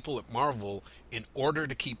the people at Marvel, in order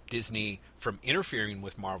to keep Disney from interfering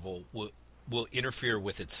with Marvel, will interfere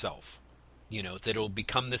with itself. That it'll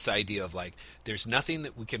become this idea of like, there's nothing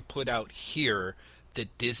that we can put out here that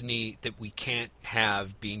we can't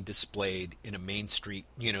have being displayed in a Main Street,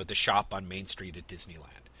 the shop on Main Street at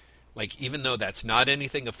Disneyland. Like, even though that's not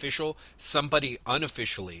anything official, somebody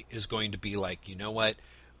unofficially is going to be like, you know what?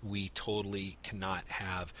 We totally cannot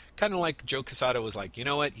have, kind of like Joe Quesada was like, you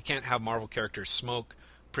know what? You can't have Marvel characters smoke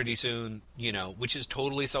pretty soon, which is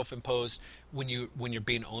totally self-imposed. When you're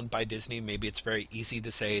being owned by Disney, maybe it's very easy to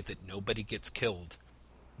say that nobody gets killed,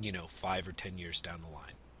 5 or 10 years down the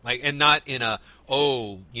line. Like, and not in a,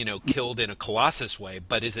 killed in a Colossus way,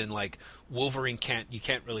 but as in like Wolverine you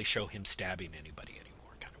can't really show him stabbing anybody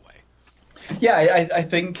anymore kind of way. Yeah, I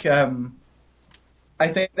think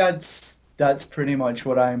that's pretty much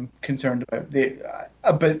what I'm concerned about.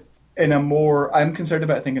 But I'm concerned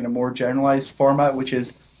about, I think, in a more generalized format, which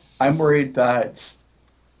is, I'm worried that,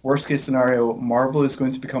 worst case scenario, Marvel is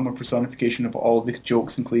going to become a personification of all the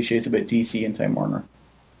jokes and cliches about DC and Time Warner.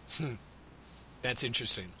 That's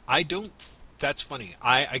interesting. That's funny.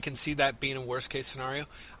 I can see that being a worst case scenario.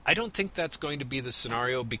 I don't think that's going to be the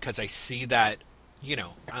scenario, because I see that, I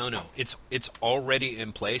don't know. It's already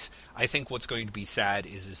in place. I think what's going to be sad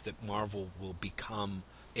is that Marvel will become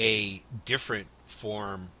a different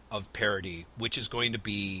form of parody, which is going to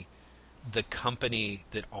be the company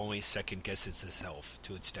that always second guesses itself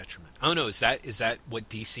to its detriment. I don't know. Is that what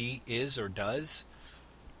DC is or does?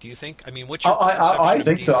 Do you think? I mean, what's your perception I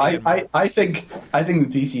think of DC? so. I think that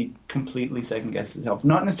DC completely second guesses itself.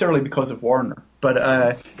 Not necessarily because of Warner,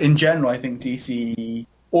 but in general, I think DC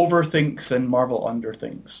overthinks and Marvel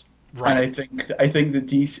underthinks. Right. And I think that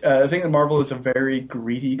that Marvel is a very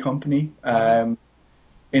greedy company.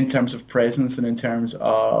 In terms of presence and in terms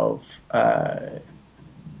of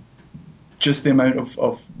just the amount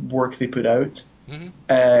of work they put out.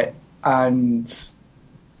 And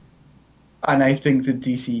I think that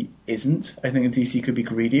DC isn't. I think that DC could be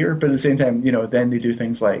greedier, but at the same time, then they do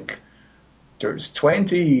things like, there's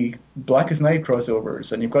 20 Blackest Night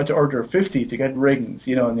crossovers, and you've got to order 50 to get rings,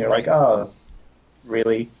 and you're like, oh,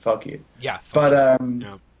 really? Fuck you. Yeah. But at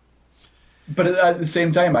the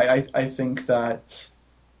same time, I think that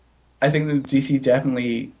DC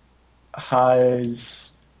definitely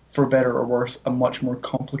has, for better or worse, a much more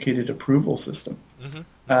complicated approval system.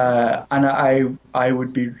 And I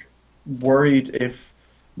would be worried if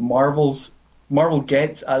Marvel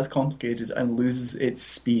gets as complicated and loses its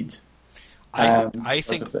speed. I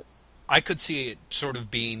think I could see it sort of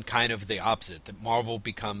being kind of the opposite, that Marvel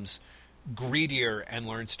becomes greedier and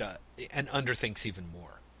learns to and underthinks even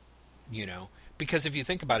more. Because if you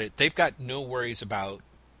think about it, they've got no worries about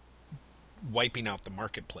wiping out the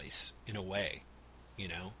marketplace in a way.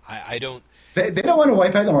 I don't. They don't want to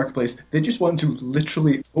wipe out the marketplace. They just want to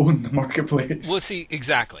literally own the marketplace. Well, see,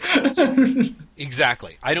 exactly.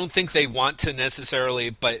 Exactly. I don't think they want to necessarily,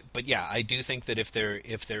 but yeah, I do think that if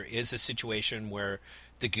there is a situation where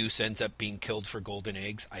the goose ends up being killed for golden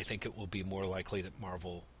eggs, I think it will be more likely that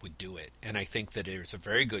Marvel would do it. And I think that there's a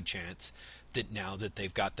very good chance that now that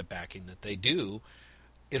they've got the backing that they do,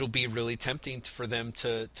 it'll be really tempting for them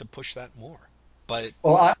to push that more. But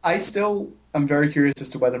well, I still am very curious as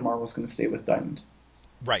to whether Marvel's going to stay with Diamond.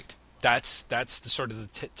 Right. That's the sort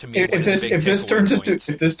of to me. If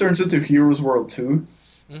this turns into Heroes World 2,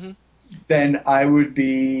 then I would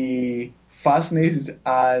be fascinated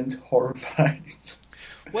and horrified.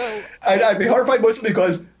 Well, I'd be horrified mostly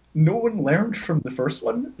because no one learned from the first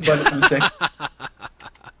one, but at the same,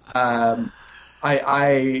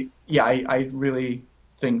 I really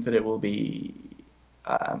think that it will be.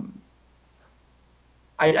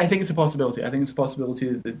 I think it's a possibility. I think it's a possibility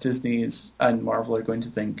that Disney and Marvel are going to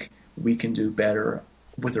think we can do better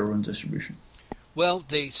with our own distribution. Well,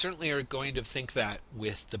 they certainly are going to think that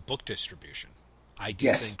with the book distribution. I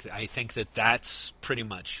think that that's pretty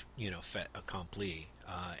much fait accompli.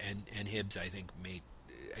 And Hibbs, I think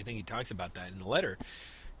he talks about that in the letter.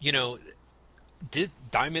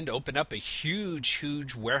 Diamond opened up a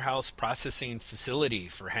huge warehouse processing facility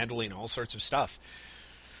for handling all sorts of stuff.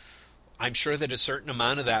 I'm sure that a certain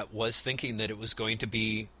amount of that was thinking that it was going to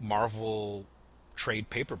be Marvel trade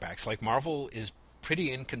paperbacks. Like, Marvel is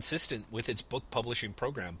pretty inconsistent with its book publishing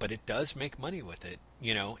program, but it does make money with it,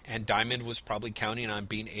 you know, and Diamond was probably counting on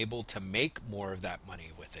being able to make more of that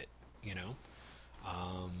money with it, you know.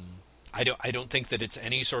 I don't think that it's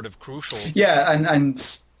any sort of crucial. Yeah,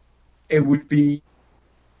 and it would be.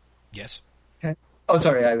 Yes. Oh,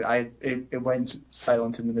 sorry, it went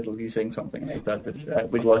silent in the middle of you saying something. I thought that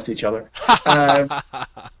we'd lost each other.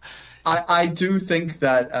 I do think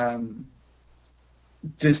that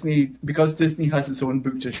Disney, because Disney has its own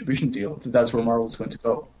book distribution deal, that's where Marvel's going to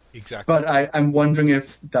go. Exactly. But I'm wondering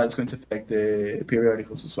if that's going to affect the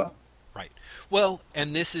periodicals as well. Right. Well,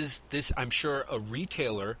 and this I'm sure a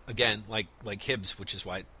retailer, again, like Hibbs, which is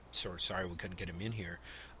why sorry we couldn't get him in here,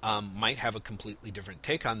 might have a completely different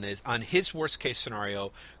take on this. On his worst case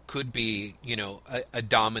scenario could be, you know, a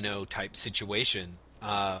domino type situation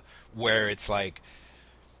where it's like,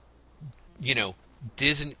 you know,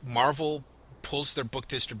 Marvel pulls their book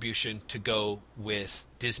distribution to go with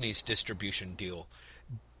Disney's distribution deal.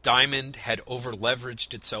 Diamond had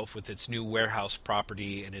over-leveraged itself with its new warehouse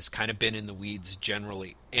property and has kind of been in the weeds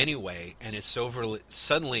generally anyway, and is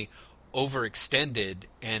suddenly overextended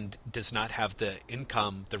and does not have the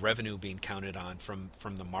income, the revenue being counted on from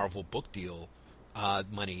the Marvel book deal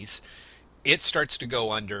monies. It starts to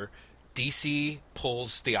go under. DC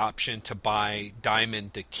pulls the option to buy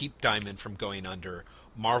Diamond to keep Diamond from going under.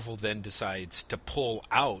 Marvel then decides to pull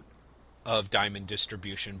out of Diamond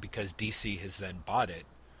distribution because DC has then bought it.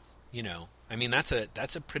 You know, I mean, that's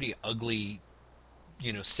a pretty ugly,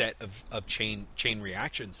 you know, set of chain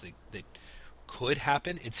reactions that could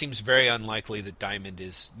happen. It seems very unlikely that Diamond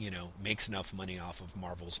makes enough money off of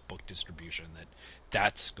Marvel's book distribution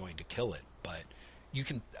that's going to kill it. But you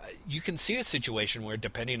can see a situation where,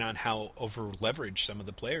 depending on how over leveraged some of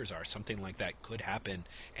the players are, something like that could happen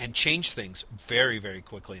and change things very, very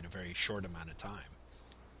quickly in a very short amount of time.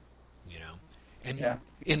 You know, and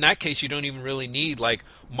in that case, you don't even really need, like,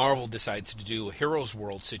 Marvel decides to do a Heroes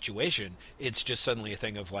World situation. It's just suddenly a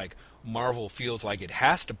thing of, like, Marvel feels like it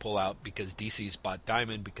has to pull out because DC's bought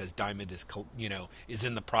Diamond, because Diamond is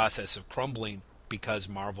in the process of crumbling because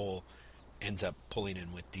Marvel ends up pulling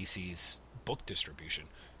in with DC's book distribution.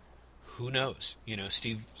 Who knows? You know,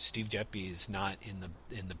 Steve Geppi is not in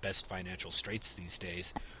the best financial straits these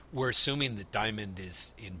days. We're assuming that Diamond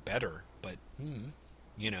is in better, but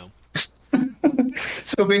you know.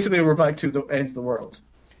 So basically, we're back to the end of the world.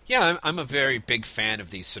 Yeah, I'm a very big fan of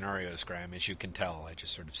these scenarios, Graham. As you can tell, I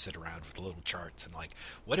just sort of sit around with little charts and, like,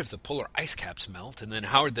 what if the polar ice caps melt and then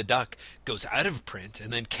Howard the Duck goes out of print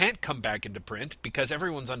and then can't come back into print because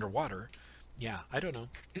everyone's underwater? Yeah, I don't know.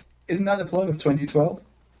 Isn't that the plot of 2012?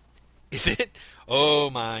 Is it? Oh,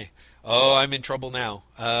 my. Oh, I'm in trouble now.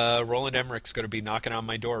 Roland Emmerich's going to be knocking on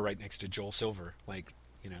my door right next to Joel Silver. Like,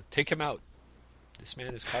 you know, take him out. This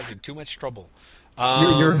man is causing too much trouble.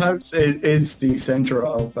 Your house is the center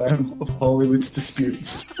of Hollywood's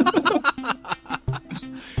disputes.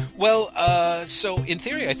 Well, so in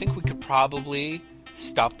theory, I think we could probably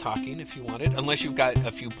stop talking if you wanted, unless you've got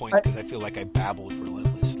a few points, because I feel like I babbled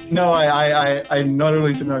relentlessly. No, I not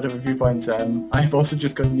only do not have a few points, I've also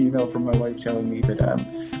just got an email from my wife telling me that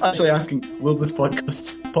actually asking, will this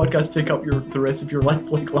podcast take up the rest of your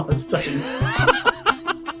life like last time?